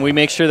program, and we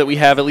make sure that we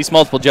have at least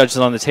multiple judges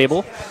on the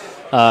table,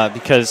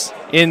 because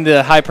in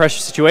the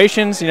high-pressure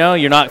situations, you know,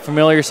 you're not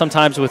familiar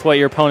sometimes with what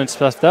your opponent's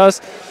stuff does.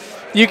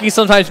 You can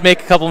sometimes make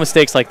a couple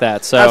mistakes like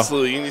that. So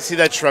absolutely. You see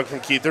that shrug from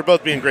Keith. They're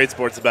both being great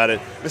sports about it.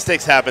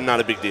 Mistakes happen,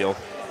 not a big deal.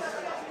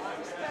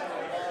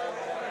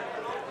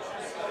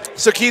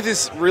 So Keith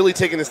is really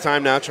taking his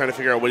time now, trying to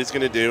figure out what he's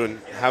going to do and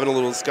having a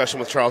little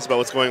discussion with Charles about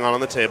what's going on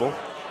the table.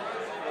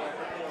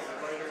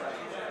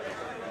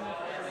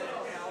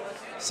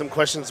 Some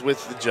questions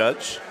with the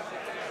judge.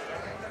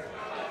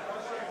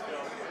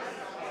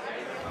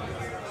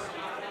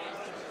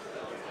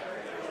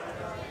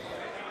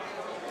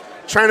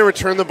 Trying to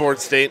return the board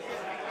state.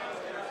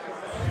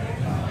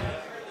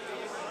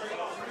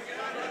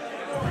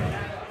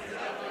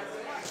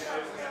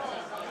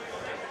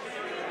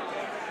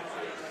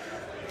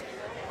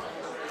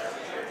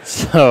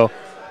 So,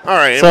 all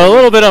right. So a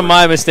little bit of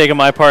my mistake on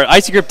my part.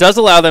 Icy Grip does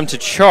allow them to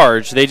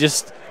charge. They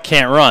just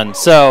can't run.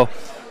 So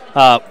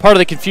part of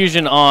the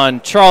confusion on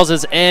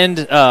Charles's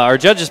end, our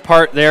judge's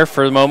part there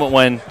for the moment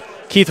when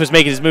Keith was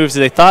making his moves,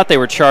 they thought they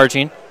were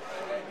charging.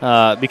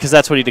 Because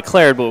that's what he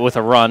declared, but with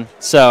a run.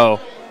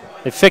 So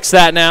they fixed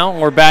that now.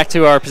 We're back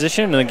to our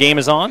position, and the game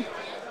is on.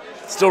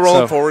 Still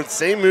rolling forward.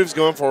 Same moves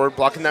going forward,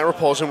 blocking that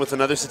repulsion with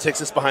another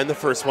Stixis behind the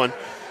first one.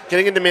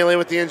 Getting into melee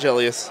with the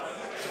Angelius.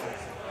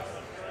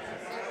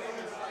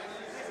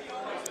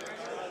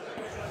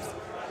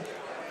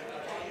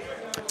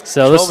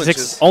 So this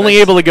is only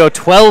able to go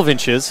 12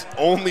 inches.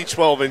 Only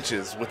 12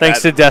 inches. With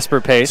thanks to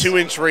desperate pace.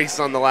 2-inch race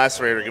on the last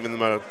Raider, giving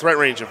them a threat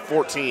range of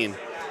 14.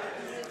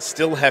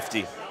 Still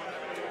hefty.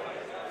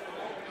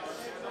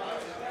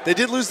 They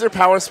did lose their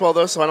power spell,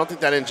 though, so I don't think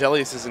that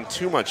Angelius is in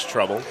too much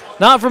trouble.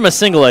 Not from a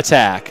single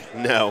attack.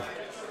 No.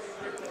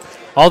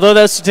 Although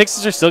those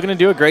Stixis are still going to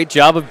do a great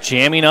job of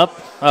jamming up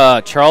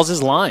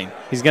Charles's line.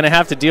 He's going to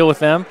have to deal with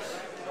them.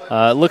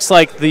 It looks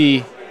like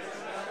the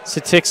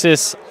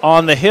Stixis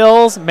on the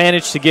hills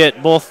managed to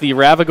get both the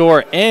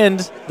Ravagore and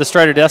the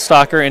Strider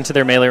Deathstalker into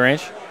their melee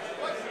range.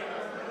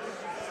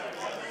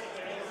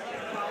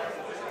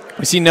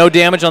 We see no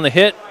damage on the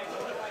hit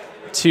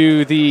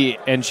to the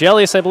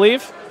Angelius, I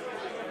believe.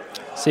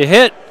 See a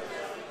hit.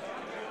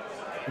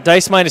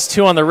 Dice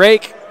 -2 on the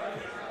rake.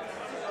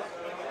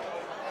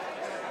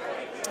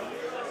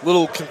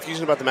 Little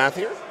confusion about the math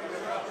here.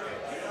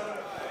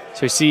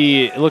 So we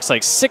see it looks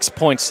like 6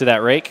 points to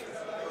that rake.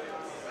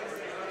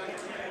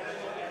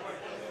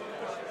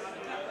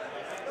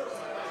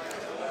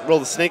 Roll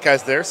the snake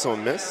eyes there, so a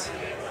miss.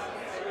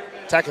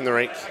 Attacking the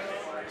rake.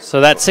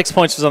 So that 6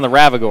 points was on the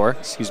Ravagore,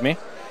 excuse me.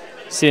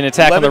 See an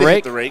attack on the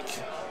rake. The rake.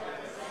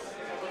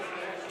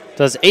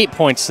 Does 8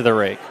 points to the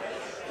rake.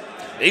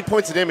 8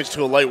 points of damage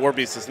to a light war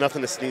beast is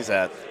nothing to sneeze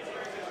at.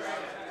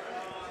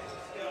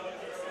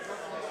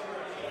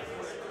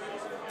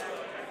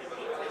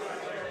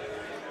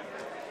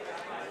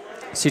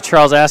 See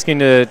Charles asking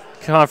to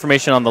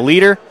confirmation on the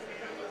leader.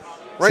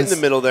 Right in the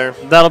middle there.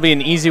 That'll be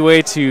an easy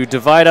way to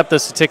divide up the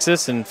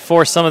Stixis and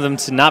force some of them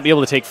to not be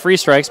able to take free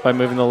strikes by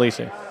moving the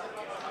leader.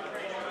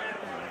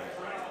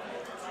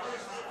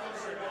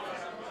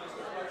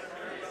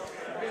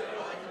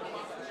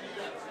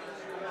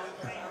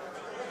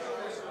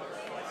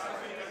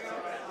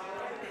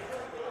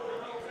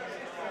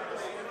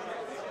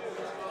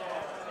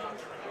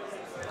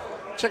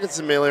 Checking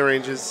some melee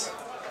ranges.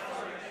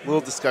 A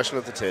little discussion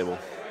at the table.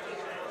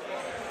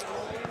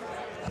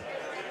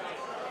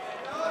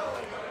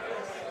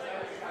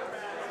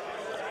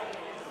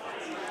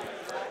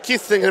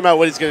 Keith's thinking about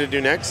what he's going to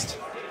do next.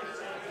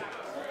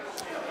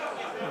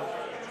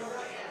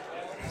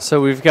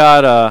 So we've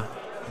got a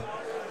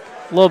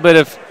little bit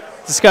of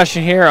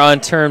discussion here on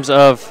terms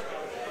of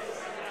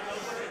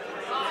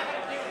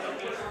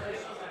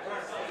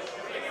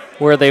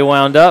where they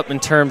wound up in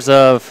terms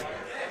of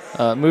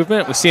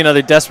movement. We see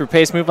another Desperate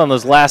Pace move on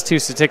those last two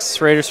Statixis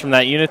Raiders from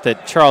that unit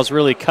that Charles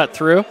really cut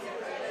through.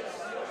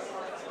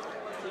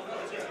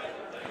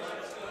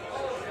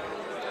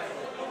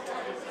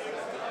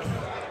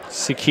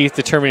 See Keith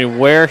determining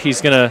where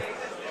he's going to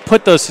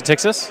put those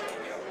Statixis.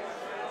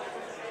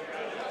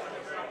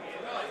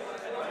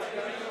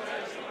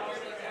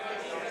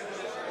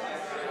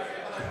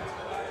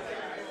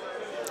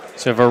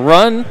 So we have a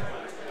run.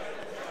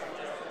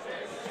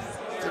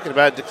 Thinking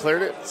about it,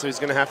 declared it, so he's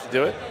going to have to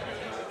do it.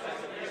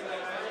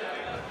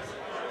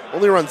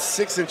 Only run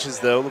 6 inches,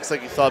 though. Looks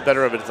like he thought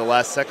better of it at the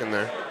last second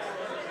there.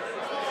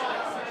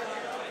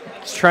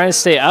 He's trying to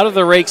stay out of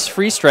the Rake's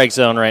free strike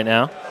zone right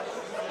now.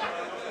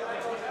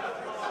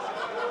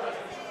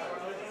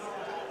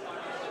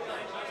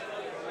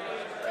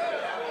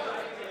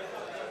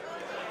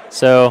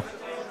 So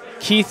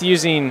Keith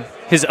using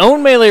his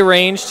own melee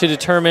range to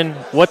determine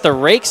what the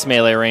Rake's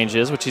melee range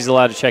is, which he's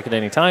allowed to check at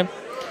any time.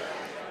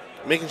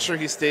 Making sure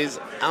he stays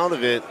out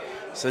of it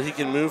so he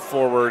can move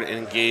forward and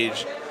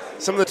engage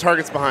some of the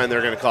targets behind.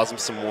 They're going to cause him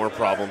some more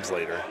problems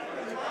later.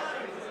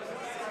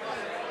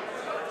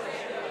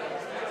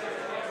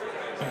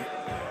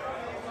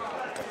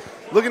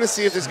 Looking to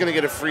see if he's going to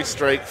get a free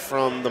strike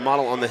from the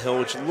model on the hill,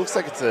 which looks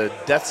like it's a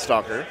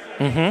Deathstalker.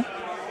 Mm-hmm.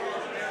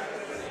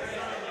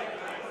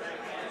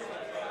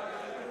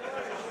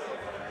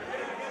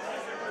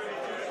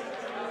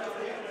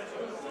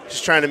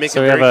 Just trying to make it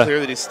very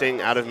clear that he's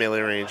staying out of melee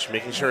range,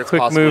 making sure it's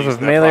quick possible move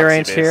of melee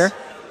range here.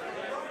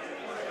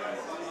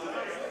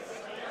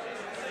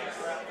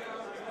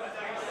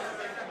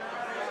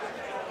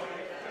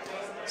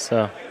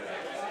 So,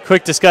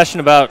 quick discussion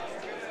about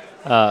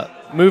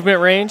movement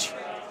range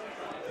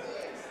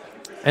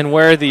and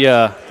where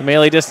the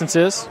melee distance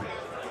is.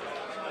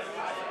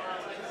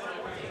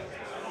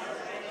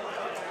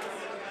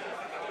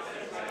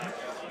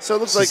 So it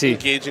looks like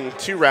engaging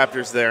 2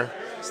 Raptors there,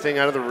 staying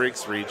out of the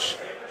Rake's reach.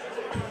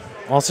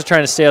 Also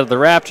trying to stay out of the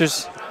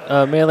Raptors'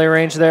 melee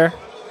range there.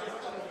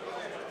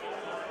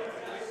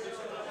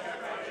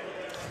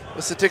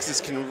 The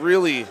Statixis can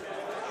really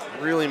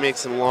make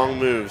some long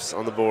moves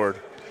on the board.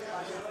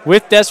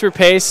 With Desperate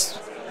Pace,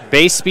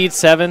 base speed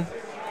 7.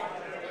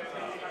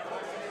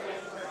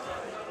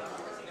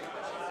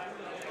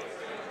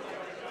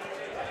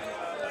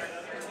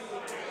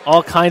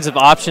 All kinds of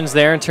options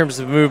there in terms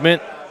of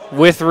movement.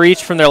 With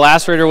reach from their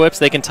last Raider Whips,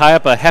 they can tie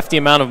up a hefty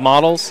amount of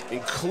models.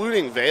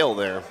 Including Veil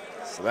there.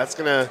 So that's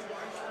going to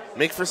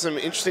make for some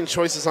interesting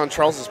choices on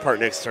Charles's part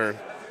next turn.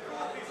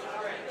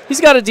 He's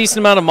got a decent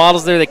amount of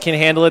models there that can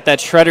handle it. That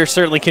Shredder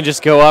certainly can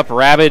just go up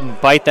rabid and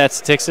bite that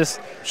Statixis.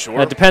 Sure.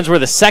 It depends where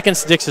the second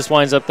Statixis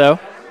winds up, though.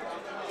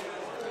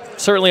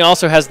 Certainly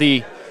also has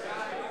the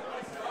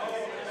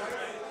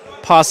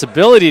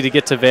possibility to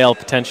get to Veil,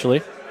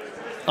 potentially.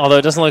 Although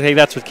it doesn't look like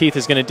that's what Keith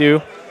is going to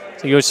do.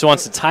 So he just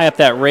wants to tie up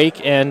that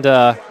Rake and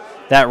that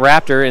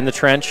Raptor in the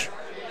trench.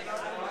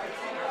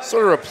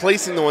 Sort of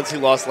replacing the ones he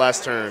lost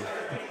last turn.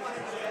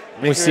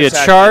 We see a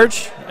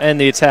charge,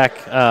 and the attack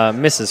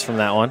misses from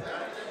that one.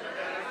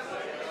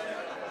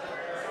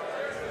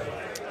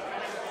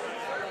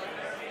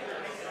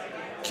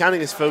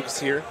 Counting his focus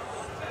here.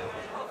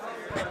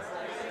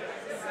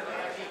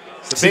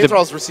 So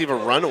Baythralls receive a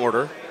run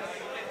order.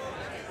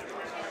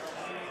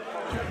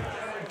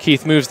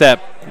 Keith moves that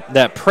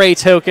prey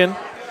token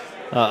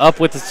up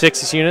with the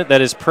Statixis unit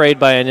that is preyed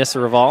by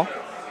Anissa Raval.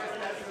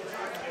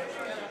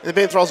 The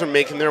Baythralls are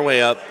making their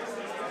way up.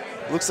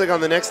 Looks like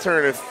on the next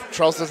turn, if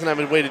Charles doesn't have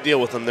a way to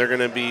deal with them, they're going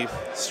to be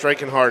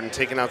striking hard and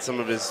taking out some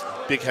of his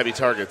big, heavy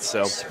targets.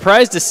 So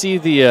surprised to see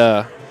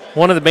the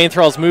one of the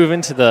Baythralls move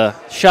into the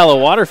shallow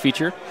water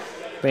feature.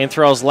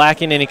 Baythralls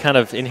lacking any kind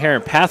of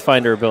inherent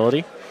Pathfinder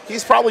ability.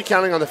 He's probably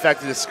counting on the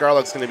fact that his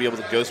Scarlock's going to be able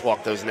to Ghost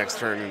Walk those next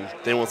turn, and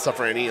they won't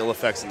suffer any ill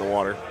effects in the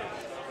water.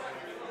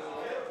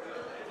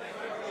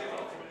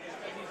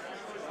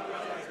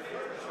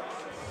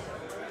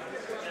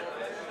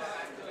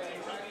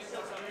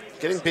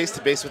 Getting base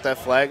to base with that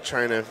flag,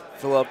 trying to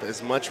fill up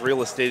as much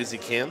real estate as he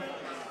can.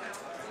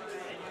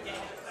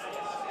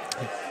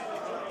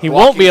 He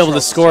won't be able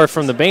to score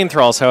from the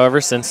Baythralls,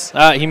 however, since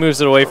he moves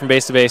it away from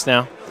base to base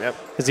now. Yep.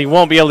 Because he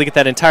won't be able to get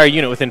that entire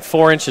unit within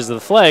 4 inches of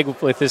the flag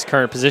with his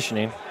current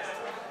positioning.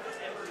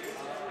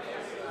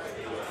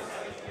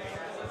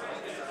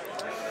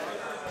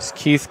 Is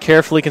Keith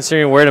carefully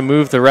considering where to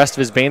move the rest of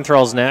his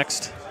Baythralls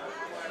next.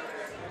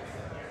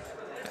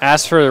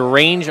 Asks for the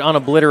range on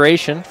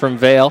obliteration from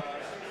Veil.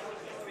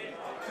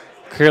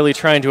 Clearly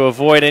trying to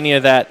avoid any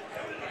of that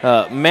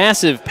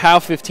massive POW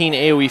 15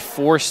 AoE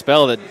 4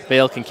 spell that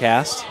Veil can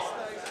cast.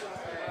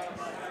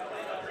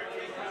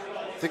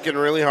 Thinking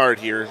really hard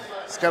here.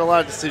 He's got a lot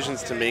of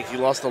decisions to make. He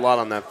lost a lot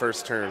on that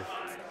first turn.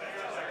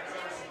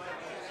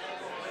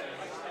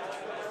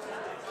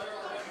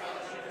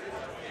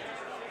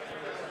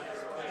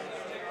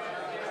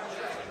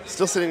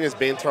 Still sitting in his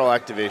Baythrall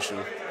activation.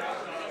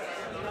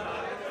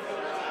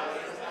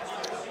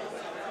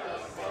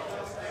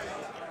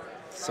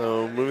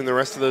 So moving the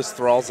rest of those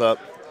thralls up.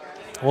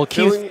 Well,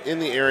 filling in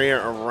the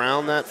area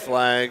around that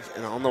flag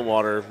and on the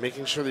water,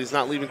 making sure that he's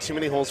not leaving too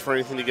many holes for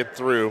anything to get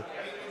through,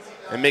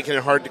 and making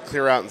it hard to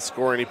clear out and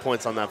score any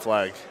points on that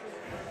flag.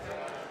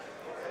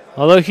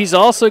 Although he's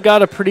also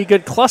got a pretty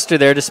good cluster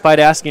there, despite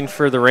asking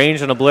for the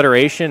range and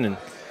obliteration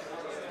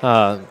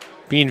and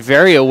being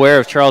very aware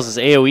of Charles's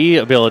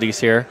AoE abilities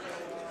here.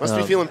 Must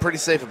be feeling pretty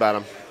safe about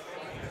him.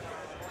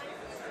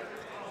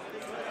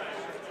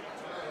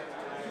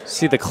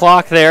 See the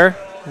clock there.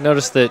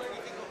 Notice that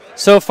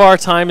so far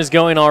time is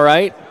going all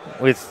right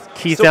with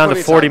Keith Still down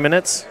to 40 time.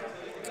 minutes.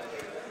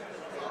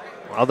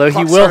 Although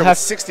Clock he will have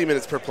 60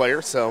 minutes per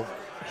player, so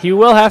he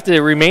will have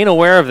to remain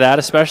aware of that,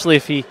 especially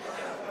if he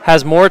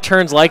has more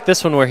turns like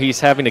this one where he's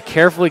having to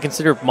carefully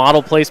consider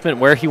model placement,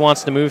 where he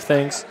wants to move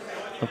things.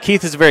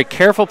 Keith is a very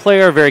careful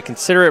player, a very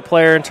considerate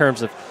player in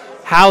terms of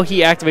how he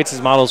activates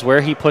his models,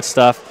 where he puts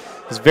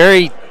stuff. He's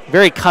very,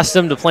 very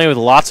accustomed to playing with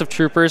lots of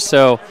troopers,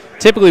 so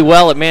typically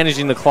well at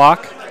managing the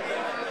clock.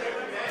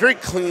 Very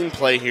clean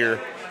play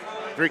here.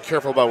 Very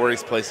careful about where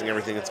he's placing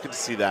everything. It's good to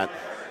see that.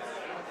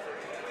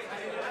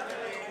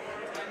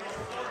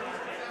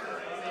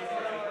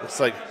 Looks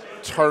like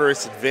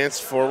Tartarus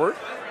advanced forward.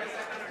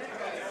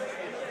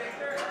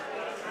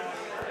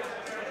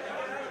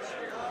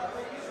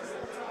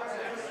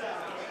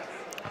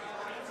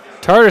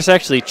 Tartarus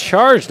actually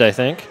charged, I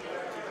think.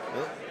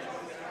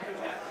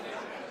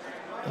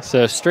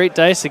 So straight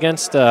dice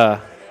against,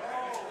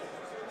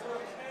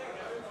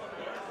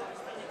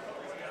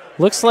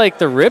 looks like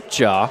the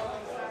Ripjaw.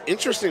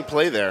 Interesting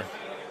play there.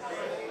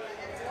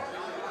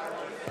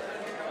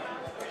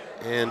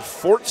 And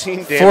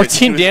 14 damage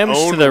 14 to damage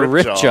his to own the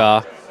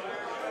Ripjaw. Ripjaw.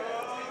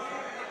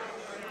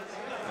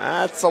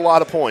 That's a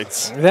lot of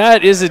points.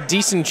 That is a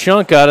decent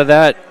chunk out of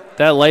that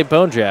light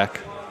bone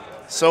jack.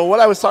 So what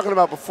I was talking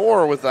about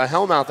before with the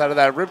Hellmouth out of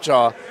that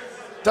Ripjaw,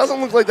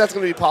 doesn't look like that's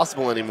going to be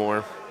possible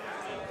anymore.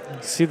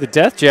 See the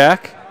Death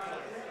Jack.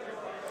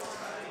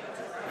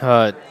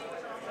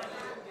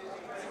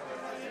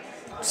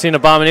 See an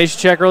Abomination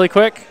check really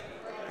quick.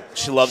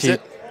 She loves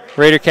it.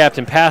 Raider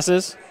Captain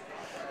passes.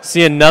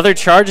 See another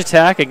charge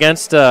attack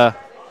against the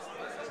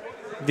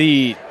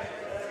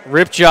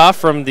Ripjaw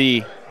from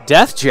the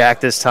Death Jack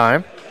this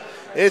time.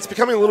 It's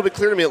becoming a little bit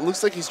clear to me. It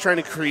looks like he's trying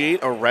to create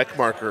a wreck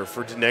marker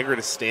for Denegra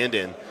to stand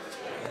in.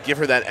 Give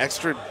her that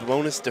extra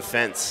bonus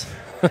defense.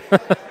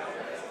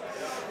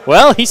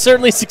 Well, he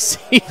certainly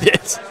succeeded.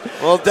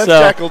 Well, Death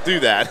Jack will do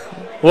that.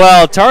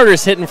 Well,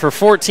 Tartarus hitting for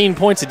 14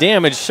 points of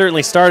damage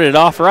certainly started it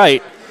off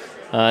right.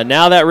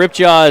 Now that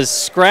Ripjaw is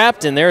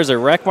scrapped, and there's a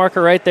wreck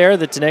marker right there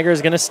that Denegra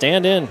is going to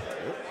stand in.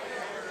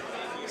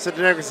 So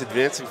Denegra's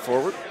advancing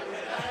forward,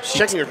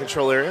 checking her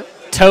control area.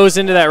 Toes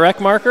into that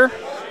wreck marker.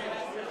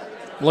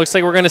 Looks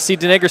like we're going to see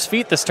Denegra's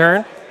feet this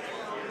turn.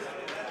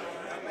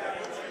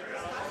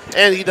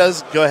 And he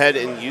does go ahead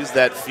and use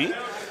that feat.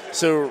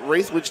 So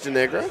Wraith Witch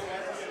Denegra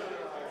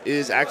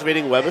is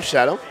activating Web of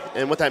Shadow.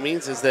 And what that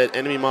means is that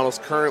enemy models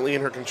currently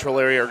in her control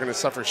area are going to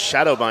suffer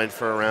Shadow Bind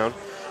for a round,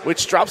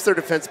 which drops their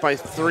defense by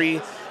 3.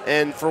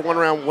 And for one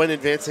round, when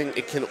advancing,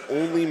 it can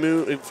only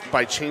move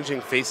by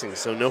changing facing.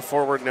 So no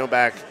forward, no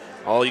back.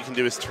 All you can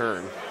do is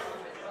turn.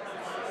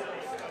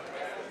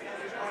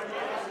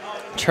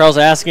 Charles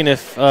asking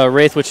if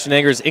Wraith Witch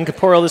Denegra is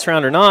incorporeal this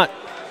round or not.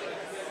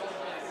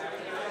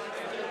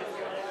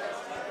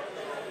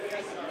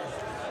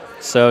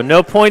 So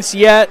no points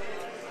yet.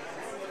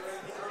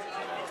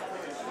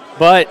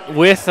 But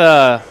with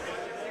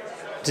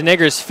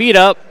Denegra's feet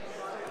up,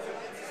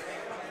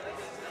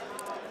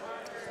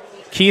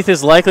 Keith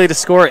is likely to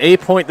score a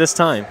point this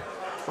time.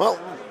 Well,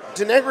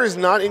 Denegra is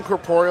not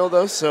incorporeal,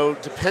 though, so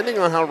depending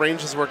on how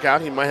ranges work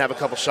out, he might have a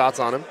couple shots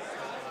on him.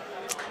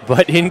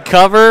 But in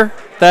cover,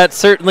 that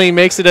certainly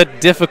makes it a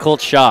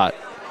difficult shot.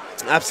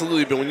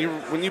 Absolutely, but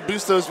when you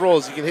boost those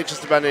rolls, you can hit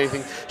just about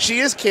anything. She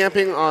is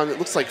camping on, it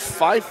looks like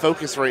 5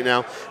 focus right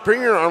now,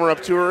 bringing her armor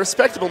up to a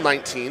respectable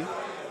 19.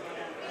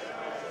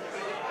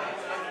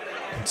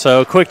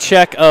 So a quick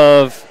check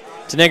of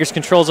Denegra's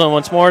control zone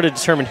once more to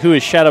determine who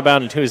is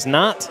shadowbound and who is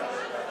not.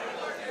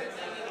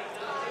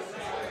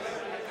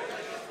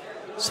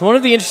 So one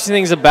of the interesting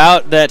things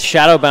about that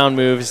shadowbound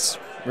move is,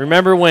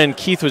 remember when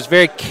Keith was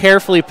very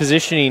carefully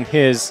positioning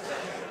his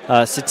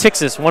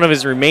Statixis, one of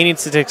his remaining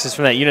Statixis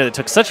from that unit that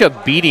took such a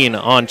beating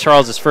on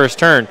Charles' first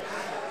turn,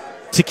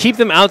 to keep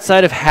them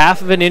outside of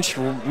half of an inch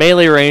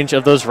melee range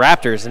of those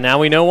Raptors, and now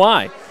we know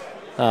why.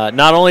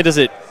 Not only does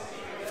it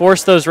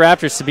force those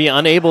Raptors to be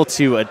unable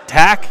to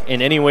attack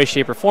in any way,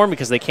 shape, or form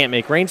because they can't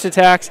make ranged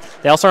attacks,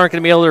 they also aren't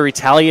going to be able to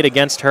retaliate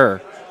against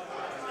her.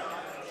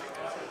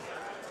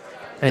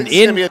 And it's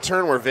going to be a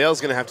turn where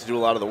Vale's going to have to do a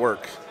lot of the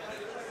work.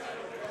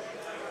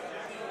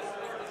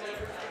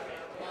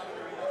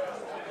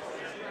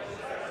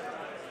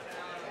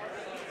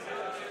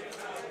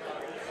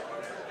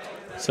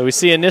 So we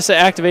see Anissa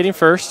activating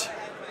first.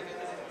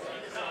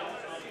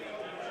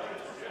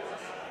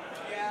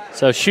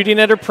 So shooting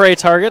at her prey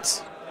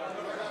targets.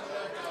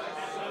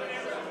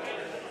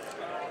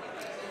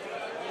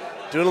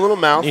 Doing a little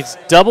mouth. Needs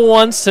double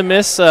ones to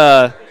miss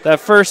that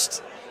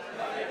first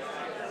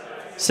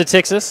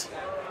Statixis.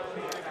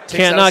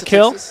 Can't not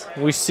kill.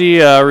 We see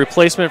a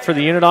replacement for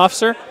the unit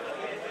officer.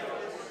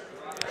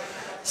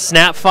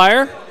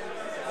 Snapfire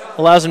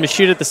allows him to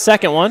shoot at the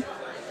second one.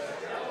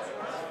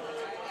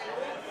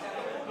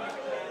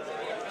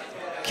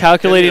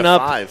 Calculating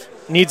up. 5.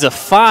 Needs a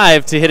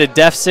 5 to hit a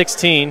def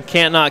 16.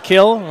 Can't not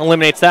kill.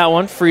 Eliminates that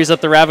one. Frees up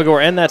the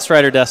Ravagore and that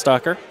Strider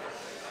Deathstalker.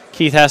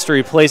 Keith has to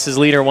replace his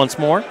leader once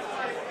more.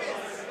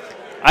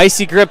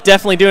 Icy Grip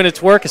definitely doing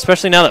its work,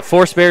 especially now that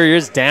Force Barrier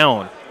is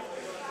down.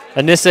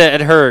 Anissa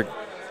at her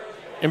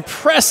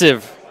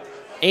impressive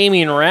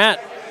aiming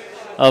rat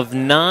of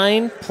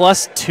 9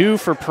 plus 2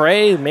 for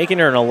prey, making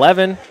her an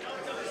 11.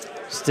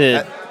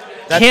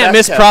 Can't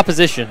miss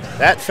proposition.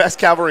 That Fast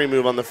Cavalry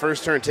move on the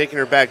first turn, taking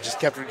her back, just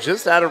kept her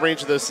just out of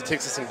range of those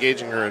Statixis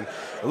engaging her. And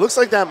it looks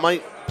like that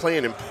might play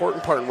an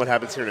important part in what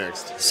happens here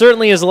next.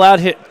 Certainly has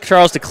allowed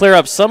Charles to clear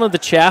up some of the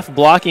chaff,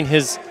 blocking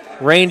his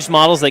ranged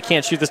models that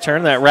can't shoot this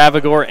turn, that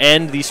Ravagore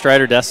and the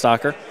Strider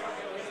Deathstalker.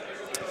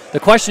 The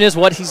question is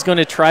what he's going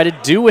to try to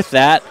do with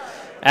that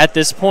at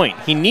this point.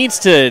 He needs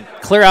to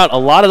clear out a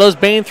lot of those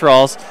Bane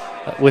Thralls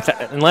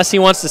unless he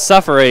wants to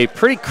suffer a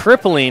pretty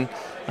crippling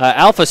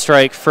Alpha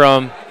Strike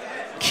from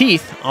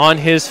Keith on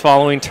his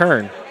following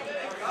turn.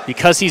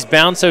 Because he's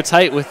bound so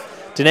tight with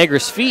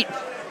Denegra's feet,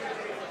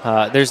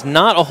 there's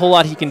not a whole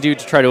lot he can do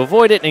to try to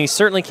avoid it, and he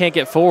certainly can't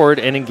get forward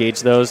and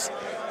engage those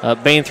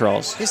Bane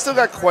Thralls. He's still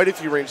got quite a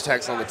few ranged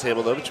attacks on the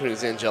table, though, between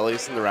his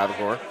Angelius and the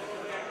Ravagore.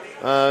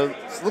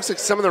 It looks like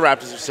some of the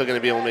Raptors are still going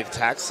to be able to make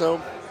attacks,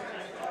 so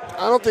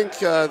I don't think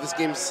this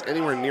game's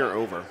anywhere near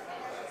over.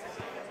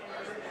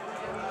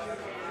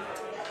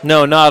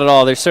 No, not at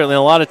all. There's certainly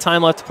a lot of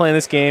time left to play in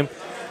this game,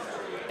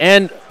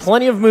 and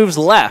plenty of moves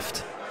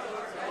left.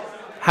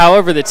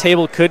 However, the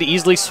table could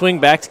easily swing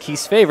back to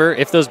Keith's favor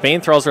if those Bane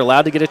Thralls are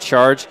allowed to get a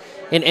charge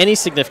in any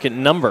significant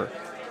number.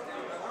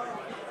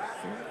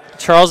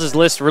 Charles's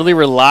list really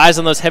relies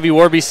on those heavy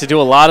war beasts to do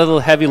a lot of the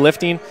heavy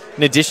lifting.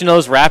 In addition to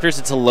those Raptors,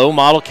 it's a low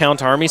model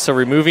count army, so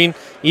removing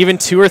even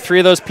 2 or 3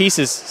 of those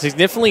pieces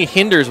significantly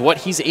hinders what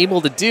he's able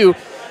to do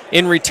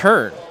in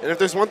return. And if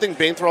there's one thing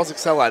Bane Thralls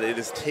excel at, it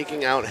is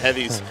taking out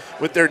heavies.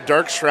 With their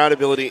Dark Shroud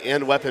ability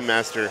and Weapon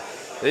Master,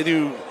 they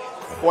do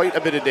quite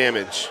a bit of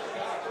damage.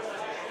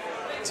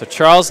 So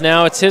Charles,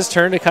 now it's his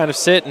turn to kind of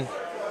sit and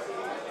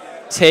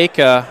take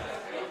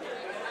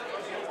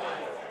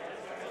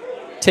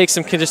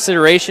some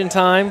consideration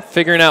time,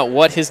 figuring out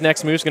what his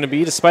next move is going to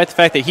be, despite the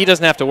fact that he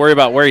doesn't have to worry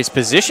about where he's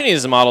positioning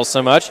his models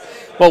so much,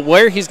 but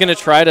where he's going to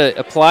try to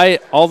apply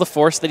all the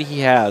force that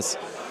he has.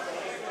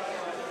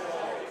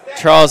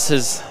 Charles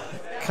is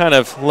kind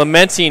of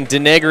lamenting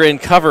Denegra in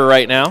cover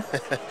right now.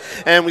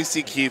 And we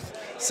see Keith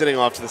sitting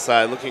off to the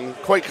side, looking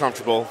quite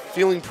comfortable,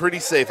 feeling pretty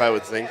safe, I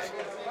would think.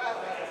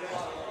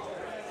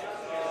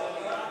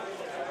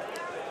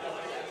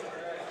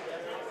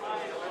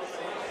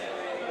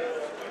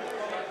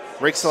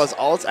 Rake still has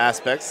all its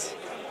aspects.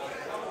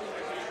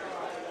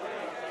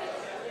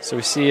 So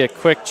we see a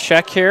quick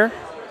check here.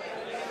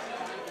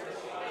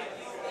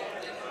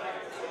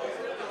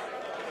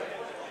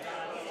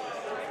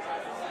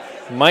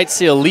 Might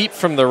see a leap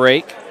from the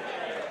Rake.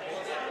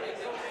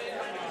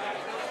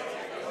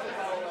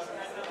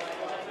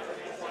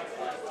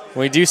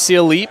 We do see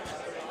a leap.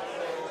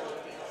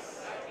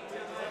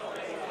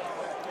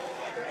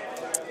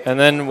 And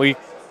then we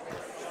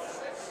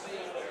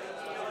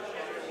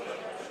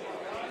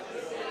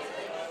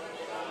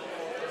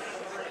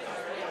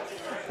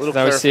little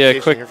now we see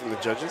a quick here from the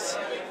judges.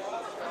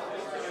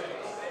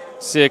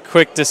 See a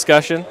quick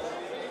discussion.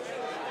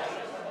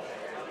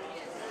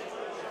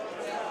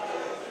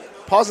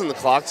 Pausing the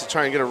clock to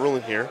try and get a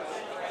ruling here.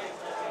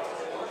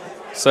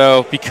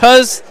 So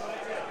because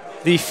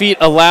the feat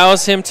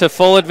allows him to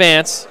full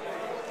advance,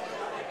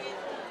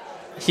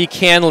 he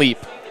can leap.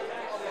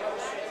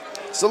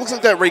 So it looks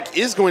like that Rake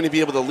is going to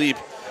be able to leap.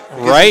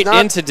 Right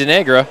into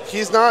Denegra.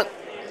 He's not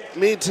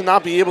made to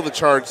not be able to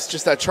charge. It's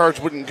just that charge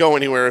wouldn't go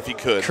anywhere if he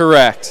could.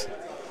 Correct.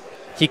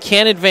 He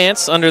can't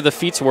advance under the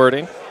feat's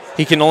wording.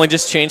 He can only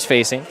just change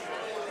facing.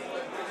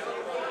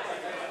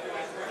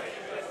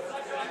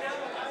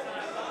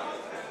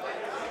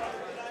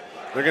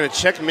 They're going to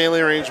check melee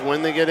range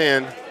when they get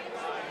in.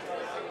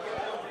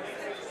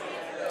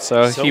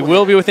 So he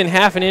will be within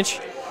half an inch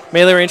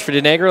melee range for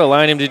Denegra,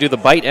 allowing him to do the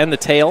bite and the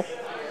tail.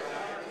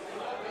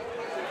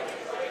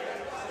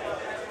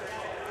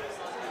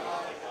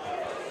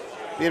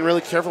 Being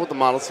really careful with the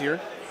models here.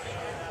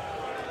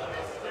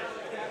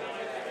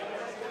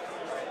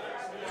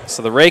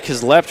 So the Rake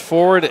has leapt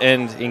forward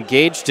and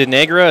engaged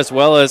Denegra, as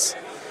well as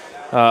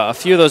a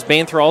few of those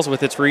Bane Thralls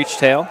with its reach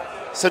tail.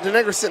 So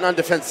Denegra's sitting on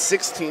defense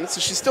 16,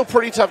 so she's still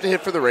pretty tough to hit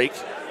for the Rake.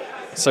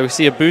 So we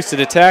see a boosted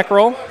attack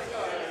roll.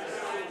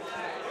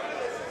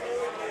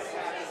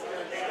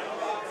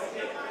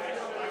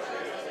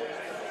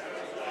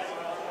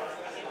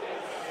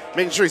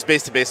 Making sure he's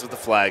base to base with the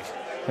flag.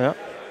 Yeah.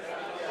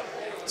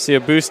 See a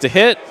boost to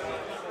hit.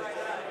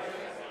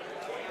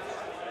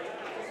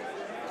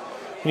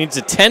 He needs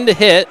a 10 to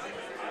hit.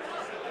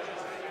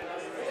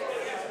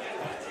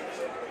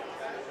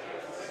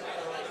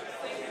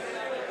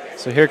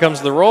 So here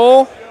comes the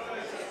roll.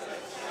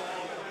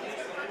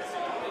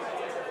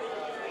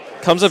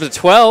 Comes up to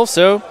 12,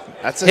 so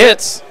that's a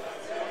hits. hit.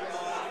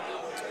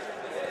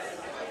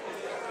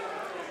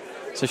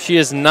 So she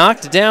is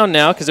knocked down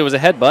now because it was a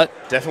headbutt.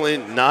 Definitely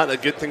not a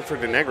good thing for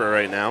Denegra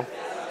right now.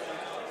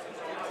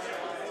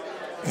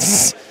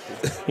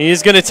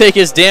 He's going to take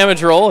his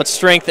damage roll at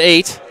strength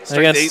 8 Strength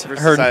against 8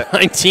 her versus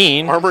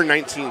 19. Armor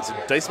 19, so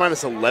dice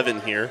minus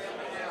 11 here.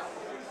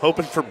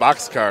 Hoping for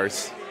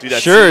boxcars. Do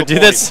that Sure, single do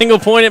point. that single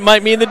point. It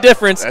might mean the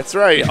difference. That's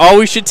right. You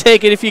always should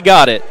take it if you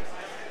got it.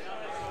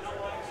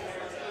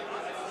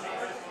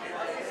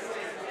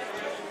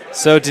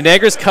 So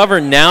Denegra's cover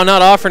now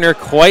not offering her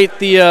quite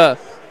the...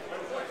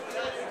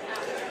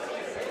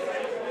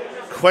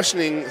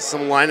 Questioning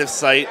some line of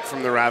sight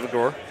from the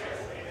Ravagor.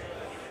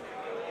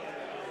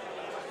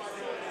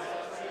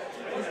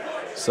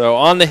 So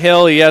on the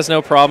hill, he has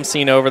no problem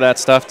seeing over that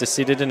stuff to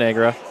see to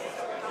Denegra.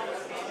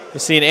 You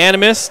see an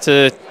Animus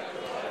to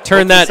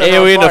turn that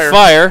AoE into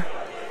fire.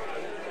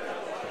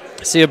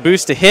 See a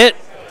boost to hit.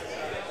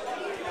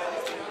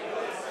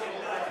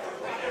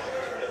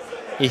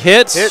 He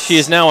hits. She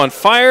is now on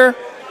fire.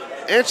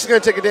 And she's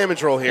going to take a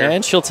damage roll here.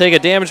 And she'll take a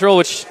damage roll,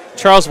 which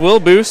Charles will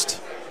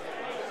boost.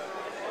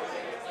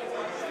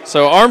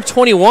 So arm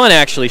 21,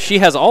 actually. She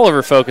has all of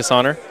her focus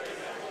on her.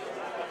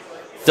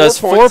 Does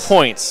 4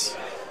 points.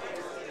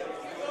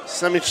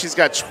 So that means she's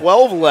got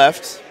 12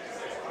 left.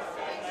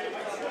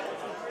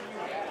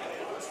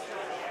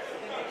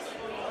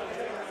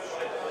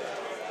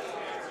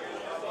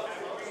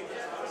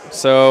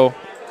 So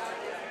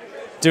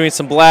doing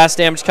some blast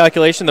damage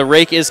calculation. The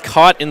rake is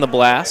caught in the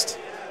blast.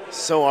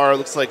 So are,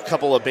 looks like, a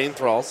couple of Bane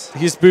Thralls.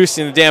 He's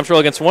boosting the damage roll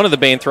against one of the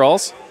Bane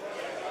Thralls.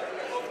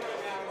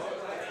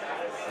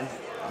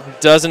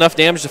 Does enough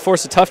damage to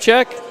force a tough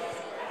check.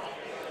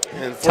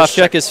 And tough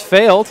check is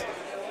failed.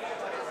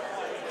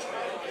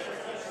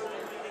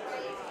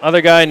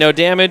 Other guy, no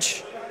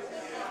damage.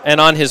 And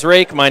on his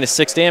rake,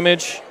 -6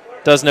 damage.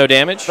 Does no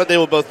damage. But they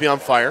will both be on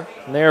fire.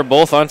 And they are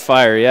both on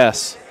fire,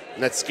 yes.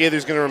 And that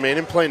Scather's going to remain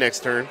in play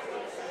next turn.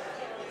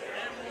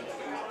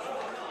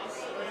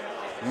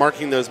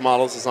 Marking those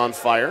models as on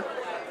fire.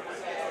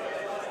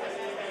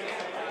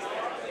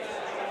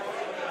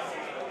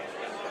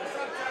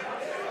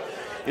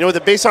 You know, with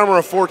a base armor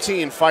of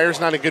 14, fire's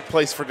not a good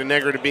place for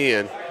Denegra to be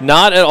in.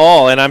 Not at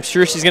all, and I'm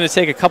sure she's going to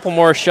take a couple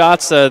more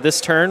shots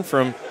this turn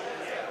from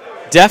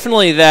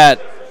definitely that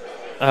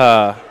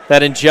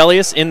that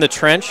Angelius in the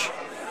trench.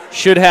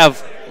 Should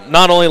have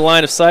not only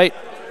line of sight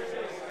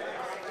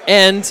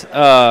and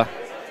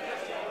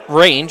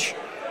range.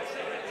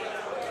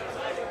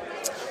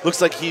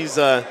 Looks like he's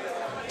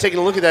taking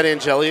a look at that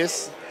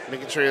Angelius,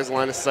 making sure he has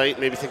line of sight,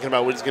 maybe thinking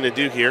about what he's going to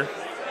do here.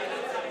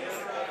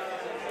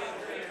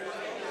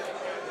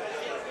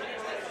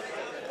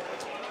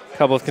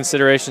 Couple of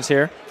considerations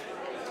here.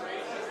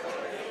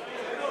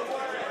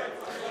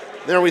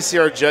 There we see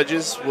our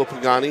judges, Will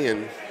Pagani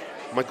and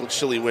Michael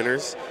Chili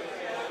winners,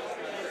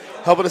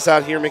 helping us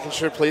out here, making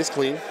sure play is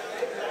clean.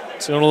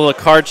 So doing a little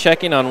card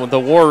checking on the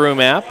War Room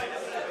app,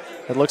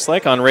 it looks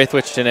like, on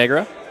Wraithwitch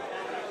Denegra.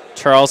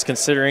 Charles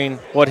considering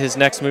what his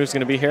next move is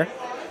going to be here.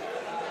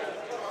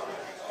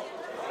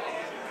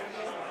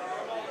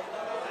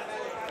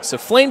 So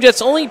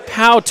Flamejet's only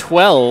POW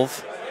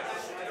 12.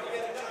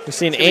 We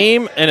see an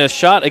aim and a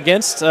shot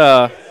against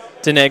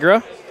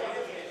Denegra.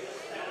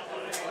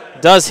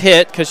 Does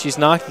hit because she's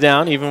knocked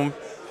down, even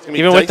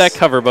with that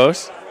cover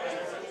boost.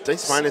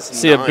 Dice minus 9.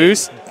 See a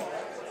boost.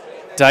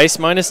 Dice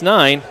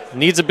 -9.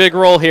 Needs a big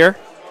roll here.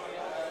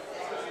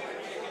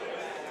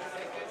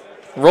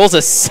 Rolls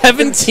a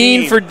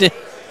 17 for...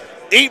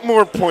 8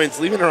 more points,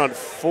 leaving her on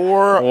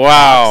 4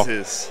 wow.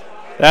 boxes.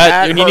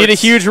 When you need a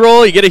huge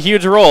roll, you get a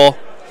huge roll.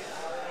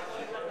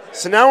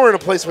 So now we're in a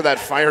place where that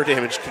fire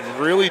damage could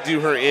really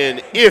do her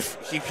in if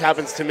he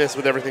happens to miss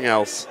with everything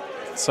else.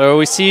 So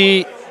we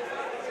see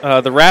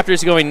the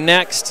Raptors going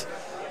next.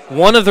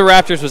 One of the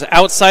Raptors was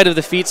outside of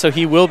the feet, so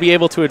he will be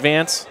able to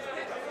advance.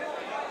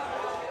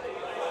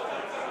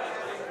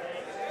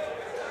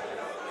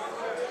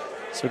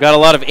 So we got a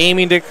lot of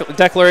aiming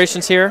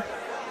declarations here.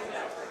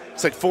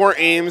 It's like 4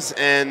 aims,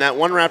 and that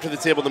one Raptor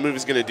that's able to move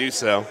is going to do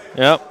so.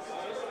 Yep.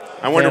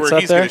 I wonder where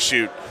he's going to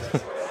shoot.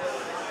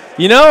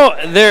 You know,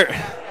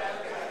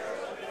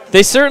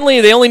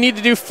 they only need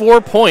to do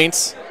 4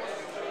 points,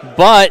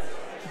 but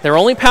they're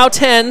only POW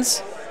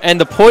 10s,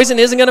 and the poison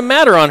isn't going to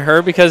matter on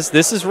her because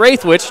this is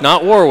Wraithwitch,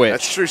 not Warwitch.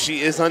 That's true.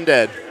 She is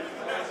undead.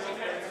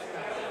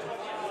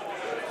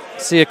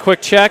 See a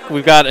quick check.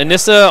 We've got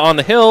Anissa on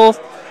the hill,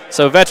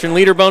 so veteran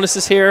leader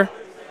bonuses here.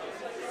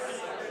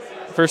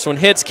 First one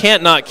hits,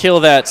 can't not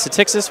kill that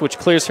Satixis, which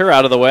clears her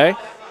out of the way.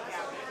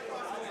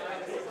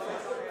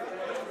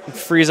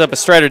 Frees up a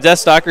Strider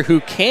Deathstalker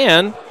who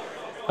can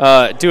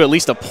do at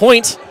least a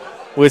point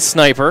with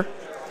Sniper,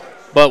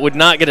 but would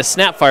not get a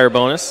Snapfire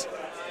bonus.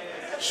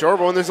 Sure,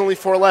 but when there's only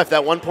 4 left,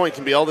 that 1 point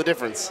can be all the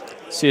difference.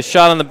 See a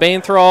shot on the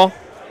Bane Thrall.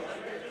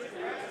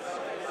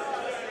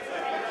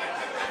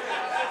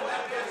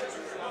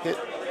 Hit.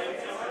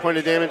 Point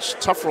of damage.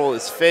 Tough roll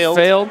is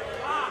failed.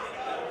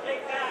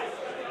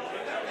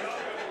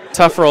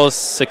 Tough roll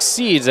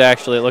succeeds,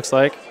 actually, it looks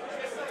like.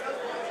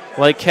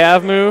 Light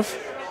calf move.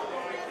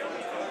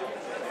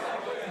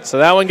 So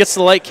that one gets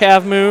the light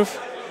calf move.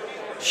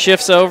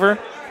 Shifts over.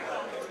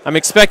 I'm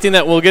expecting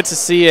that we'll get to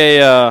see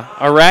a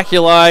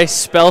Oraculi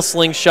spell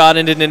slingshot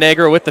into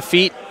Denegra with the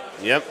feet.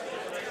 Yep.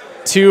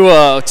 Two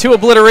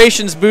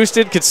obliterations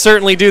boosted could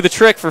certainly do the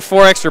trick for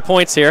 4 extra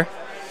points here.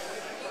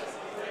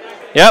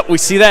 Yep, we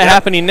see that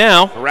happening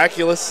now.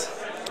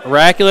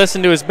 Oraculus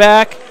into his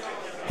back.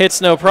 Hits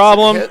no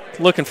problem.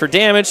 Looking for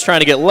damage, trying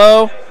to get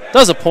low.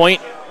 Does a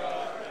point.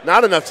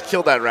 Not enough to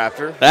kill that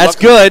raptor. That's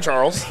good.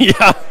 Charles.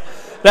 Yeah,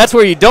 that's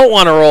where you don't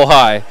want to roll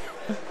high.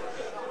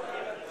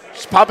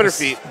 She's popping her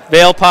feet.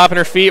 Veil popping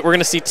her feet. We're going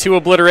to see 2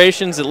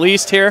 obliterations at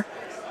least here.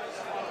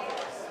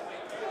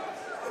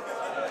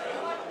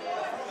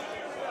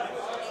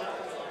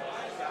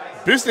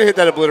 Boosted hit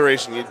that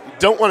obliteration. You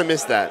don't want to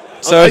miss that.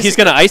 So he's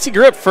going to Icy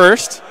Grip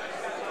first.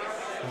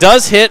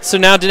 Does hit, so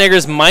now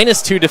Denegra's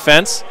 -2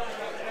 defense.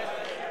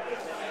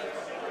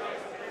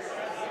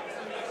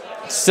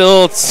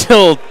 Still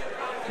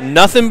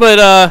nothing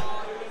but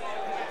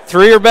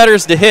 3 or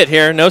betters to hit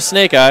here. No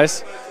snake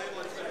eyes.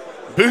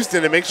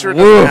 Boosted to make sure it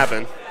doesn't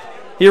happen.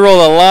 He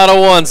rolled a lot of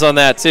 1s on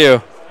that,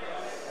 too.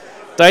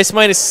 Dice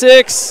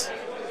 -6.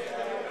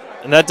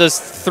 And that does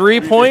 3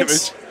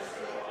 points. Damage.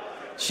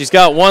 She's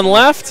got 1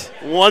 left.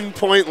 1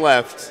 point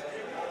left.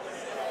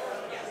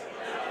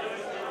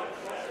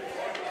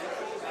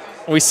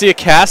 We see a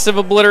cast of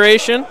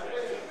obliteration.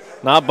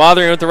 Not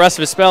bothering with the rest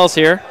of his spells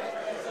here.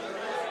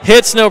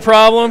 Hits no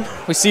problem.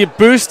 We see it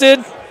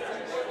boosted.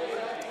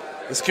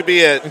 This could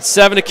be it.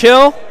 7 to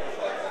kill.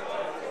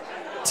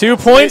 2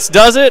 points.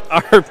 Does it?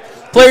 Our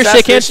player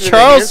shake hands.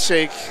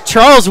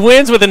 Charles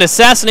wins with an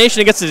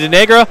assassination against the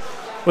Denegra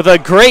with a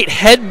great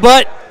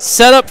headbutt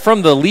setup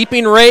from the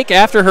leaping rake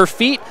after her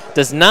feet.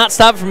 Does not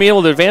stop from being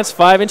able to advance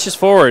 5 inches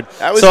forward.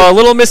 So a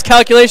little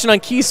miscalculation on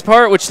Keith's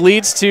part, which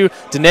leads to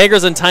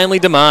Denegra's untimely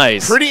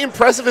demise. Pretty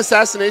impressive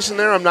assassination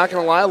there, I'm not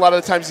going to lie. A lot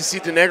of the times you see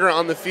Denegra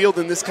on the field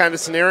in this kind of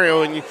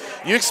scenario, and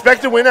you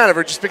expect a win out of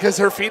her just because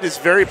her feet is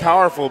very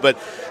powerful. But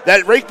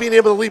that rake being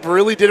able to leap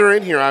really did her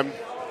in here. I'm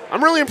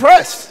really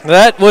impressed.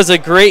 That was a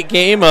great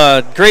game.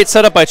 Great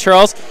setup by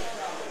Charles.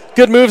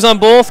 Good moves on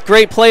both.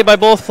 Great play by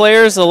both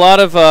players. A lot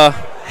of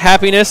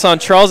happiness on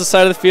Charles'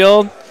 side of the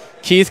field.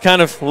 Keith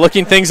kind of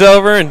looking things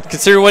over and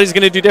considering what he's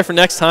going to do different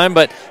next time.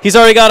 But he's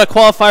already got a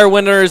qualifier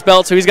win under his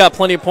belt, so he's got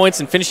plenty of points,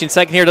 and finishing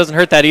second here doesn't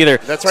hurt that either.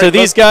 That's right. So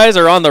these guys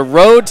are on the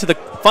road to the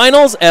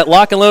finals at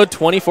Lock and Load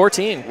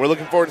 2014. We're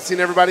looking forward to seeing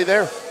everybody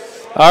there.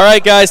 All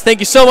right, guys, thank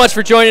you so much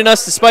for joining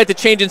us despite the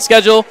change in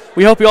schedule.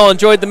 We hope you all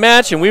enjoyed the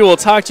match, and we will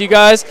talk to you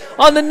guys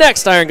on the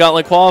next Iron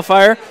Gauntlet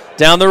Qualifier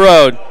down the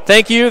road.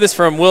 Thank you. This is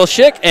from Will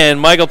Shick and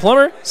Michael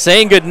Plummer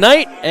saying good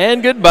night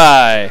and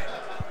goodbye.